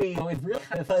end of the movie, it's really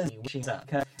kind of fuzzy wishing up.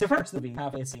 Because the first movie,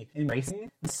 obviously,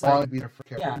 embracing this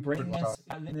breaking this,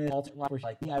 and then the alternate life where she's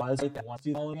like, yeah, I was like that wants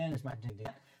to do it all again, it's my opportunity to do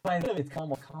that. By the end of it, it's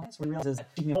almost compromise, where she realizes that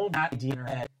she can hold that idea in her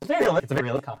head. It's a very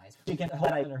real compromise. She can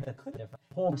hold that idea in her head, could different,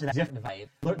 hold to that different vibe,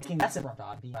 looking that's it from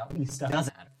God, being about these stuff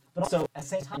doesn't matter. But also, at the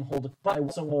same time, but I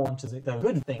also hold on to the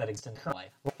good thing that exists in her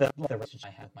life, the relationship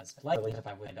I have with my sister, like the relationship I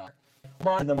have with my daughter.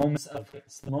 Hold on to the moments of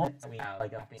this, the moments that we have,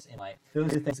 like, in life.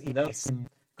 Those are things, even though it's in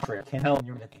career, can help in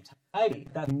your at the same time. I agree,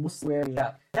 that's most where we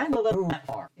have. That will never move that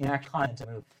far in actual content to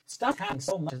move. Stuff happens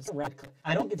so much, it's so radical.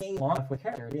 I don't get to long enough with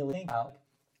character to really think about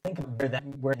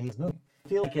where he's moving. I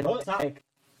feel like it's not like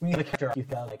when you have a character, you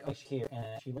feel like, oh, she's here, and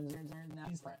she lives there, and now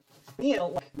he's friend. You know,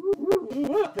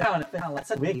 like, down, that's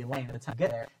a wiggy line by the time you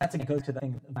get there. That's when it goes to the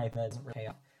thing that doesn't really pay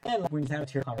off. And when you have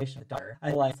a conversation with daughter,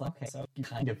 I like, okay, so you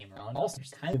kind of came around. Also,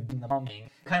 just kind of doing the mom thing.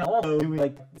 Kind of also doing,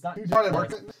 like, it's not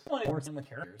working with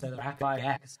characters that are act by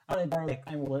acts. I want to borrow, like,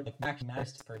 I'm like, actually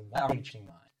matters to her. Why are you changing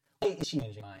mine? Why is she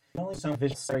changing mine? Only some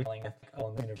visual storytelling that, like,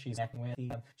 oh, no, she's acting with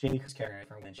the Jamie Cook's character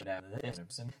from when she'd have this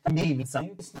person. Maybe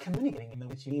something just communicating in the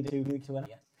way she needed to it.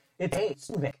 Yes. It's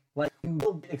smooth. Like, you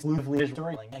will exclusively visual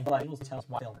storytelling, and but you'll tell us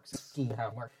why film works, scheme how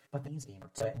it works. But things being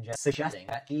worked to it and just suggesting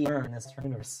that she earned this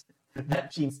universe.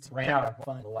 That she's right out of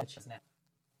fun what she's now.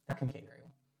 That communicated very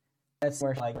well. That's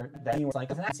where like that he was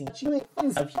like, it's an acting. She made fun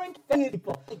of trying to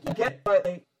people. Like, you get it, but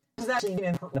like is actually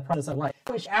in the process of life,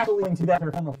 which actually linked to that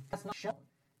criminal. That's not shown.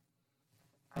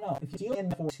 I don't know. If you deal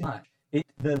in for too much,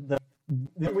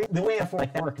 the way a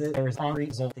like that works is there is concrete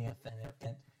resulting in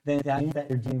then that means that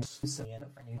you're doing suicide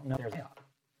and you don't know there's payoff.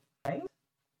 Right?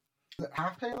 Is it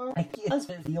half payoff? It does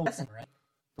fit the lesson, right?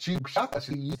 She shot that.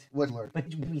 She used what learned.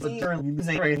 But we see her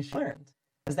losing right she learned.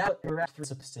 Because that's what you're after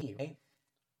supposed to do, right?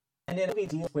 And then we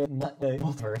deal with what the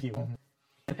multiverse, if you will.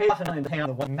 The payoff and the payoff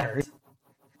of what matters.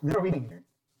 What are we doing here?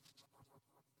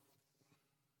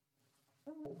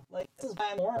 Like, this is why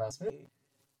I'm more of this movie.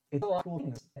 It's a lot of cool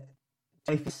things.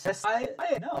 If you satisfy it,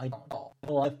 I don't at all.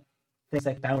 A lot of things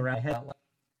that bounce around my head. Like,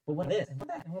 but what this, and what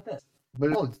that, and what this.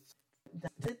 But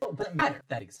It doesn't matter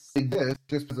that exists. it exists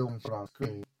just because it wasn't shown on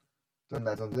screen. Then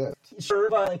that doesn't exist. Sure,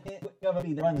 but like, it would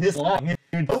be run this long. You'd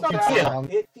It's not that see long.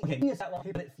 it. Okay, it's that long,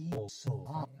 but it feels so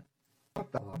long.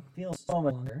 Not that long. It feels so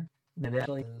much longer than it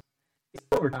actually is. It's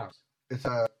over hours. It's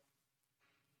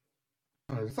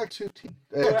it's like 2 T.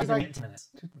 It's It's like like 10 minutes.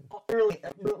 Early,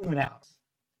 an hours.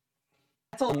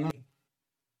 That's all you need.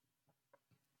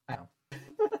 I don't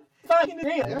know. Fucking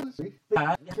agree. yeah, let's see.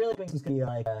 I really think it's gonna be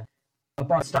like a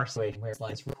Bart Star situation where it's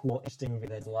like it's a cool, interesting movie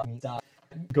that's a lot of neat stuff.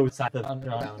 Go inside the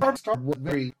underground. Bart Star with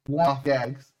very one-off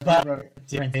gags. But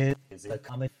different is the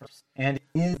comic first, and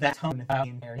is that tone about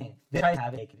the entire thing. They try to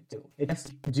have it do. It has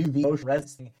to do the emotion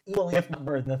resonance thing, even if not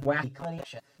more than the wacky comedy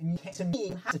shit. And you can't, to me,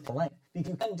 you have to blend because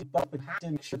you can do both, but you have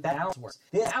to make sure that balance works.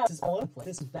 This balance is all over the place.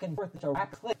 This is back and forth. It's a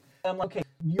rapid click. I'm like, okay,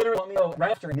 you better let me know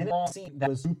right after a minute long scene that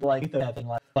was super like and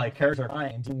like characters are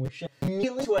crying and doing weird shit.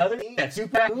 Immediately to another thing that's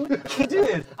super bad. Can't do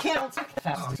it. Can't talk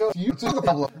fast. So you to the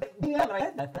public. Yeah, but I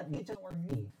had that it doesn't work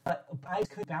for me. But I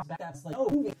could bounce back. That's like, oh,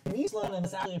 movie. And these slow and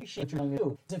actually appreciate what you're going to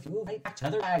do. So if you move right back to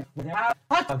other bag with your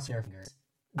hot dogs here fingers,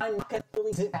 I'm not going to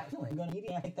really sit that feeling. I'm going to eat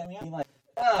it and take that me out and be like,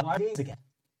 oh, why are you doing this again?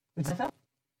 Which I felt.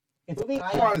 It's a movie.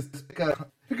 I want to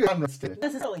pick a unrested.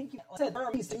 Necessarily, I said, there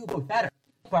are movies that do both better.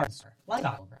 Bars, like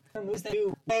Oliver. There are movies that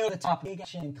do way over the top, big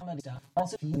action and comedy stuff.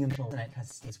 Also, feeling emotional in it because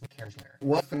it stays with characters.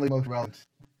 What's the most relevant?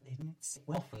 They didn't sit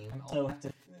well for you. And also,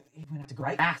 you have to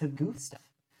gripe back to the goof stuff.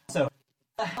 So,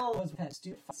 the hell was that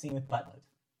stupid scene with Buttload?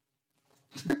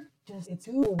 It's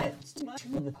too wet. It's too much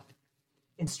of the top.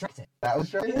 It's distracting. That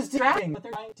was It was distracting what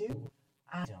they're trying to do.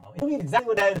 I don't know. It'll be exactly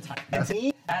what I had at the time. And to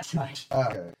me, that's too much.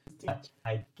 Okay. It's too much.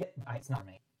 It's not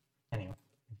me. Anyway.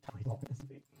 Totally don't this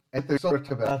movie. And there's sort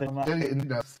of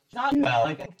a Not well.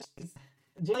 Like, it's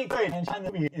really great and trying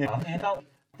to be, you know, and felt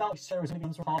like Sarah was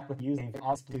making some talk with you and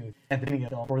also to at the beginning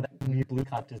of the film for that new blue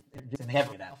cup just in the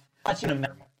heavy that. I should have met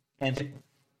her more. And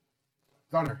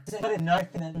Donner. but another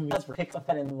thing that movie does for picks up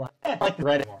that in like the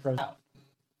Reddit more throws out.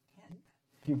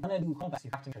 If you want to do callbacks, you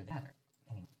have to make sure that.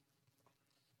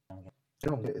 It's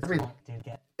everything. Didn't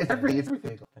get. It's everything.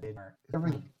 But it hurt. It's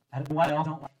everything. I don't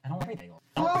like everything.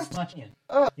 I don't put too much in.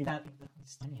 You got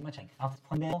too much in. I'll just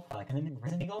play bagel, like an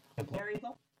risen bagel, a blurry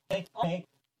bagel, take, day.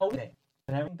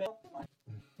 And every bagel,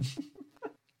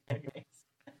 anyways.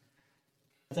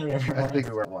 I think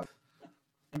we were at one.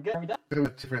 Good, are we done? It was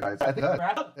different eyes. I think that.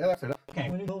 Wrap up? Yeah, that's it. Okay,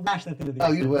 we'll mash that into the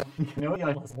Oh, you will. No, you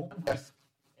like listen. Yes.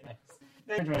 Nice.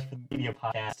 Thank you very much for the video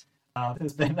podcast. This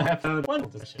has been episode 1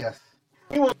 of this show. Yes.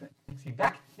 We will see you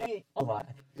back maybe a lot.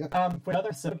 Yep. For another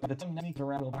episode, by the time we get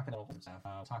around, we'll back it up and stuff.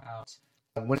 Talk out.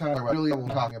 One time earlier, we were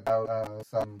talking about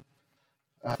some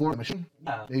Florida mission.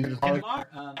 Yeah. Maybe just And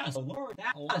so Lord,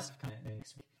 that a lot of stuff coming in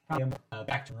next week. Probably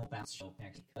back to Real Bounce show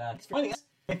next week. Thanks for joining us.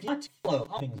 If you want to follow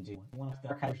all things we do, you want to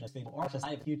archive the stable or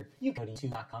Society of the Future, you go to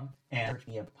YouTube.com and search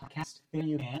via podcast. There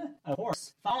you can, of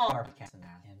course, follow our podcast and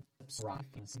that and subscribe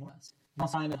and see more. You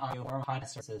also find an audio or podcast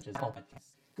services such as Apple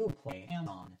Podcasts, Google Play,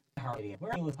 Amazon, iHeartRadio,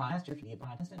 where you listen to podcasts, search via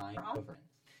podcast and I are over it.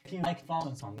 If you like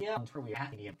following us on media, on Twitter, we're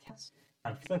at Media Podcast.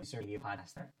 On Facebook, search Media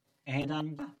Podcast there. And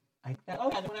yeah, I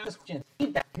want to ask questions.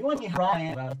 Feedback. If you want me to raw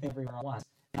and about everywhere I was,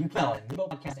 you can email it.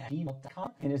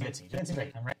 Podcast@gmail.com and it's good to you. It's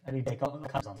great. I'm right. I need to take all the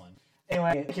comes online.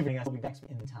 Anyway, thank you for being us. We'll be back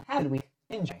in the time. Have a good week.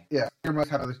 Enjoy. Yeah. You're most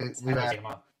happy to be back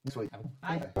tomorrow. this week.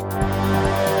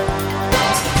 Bye.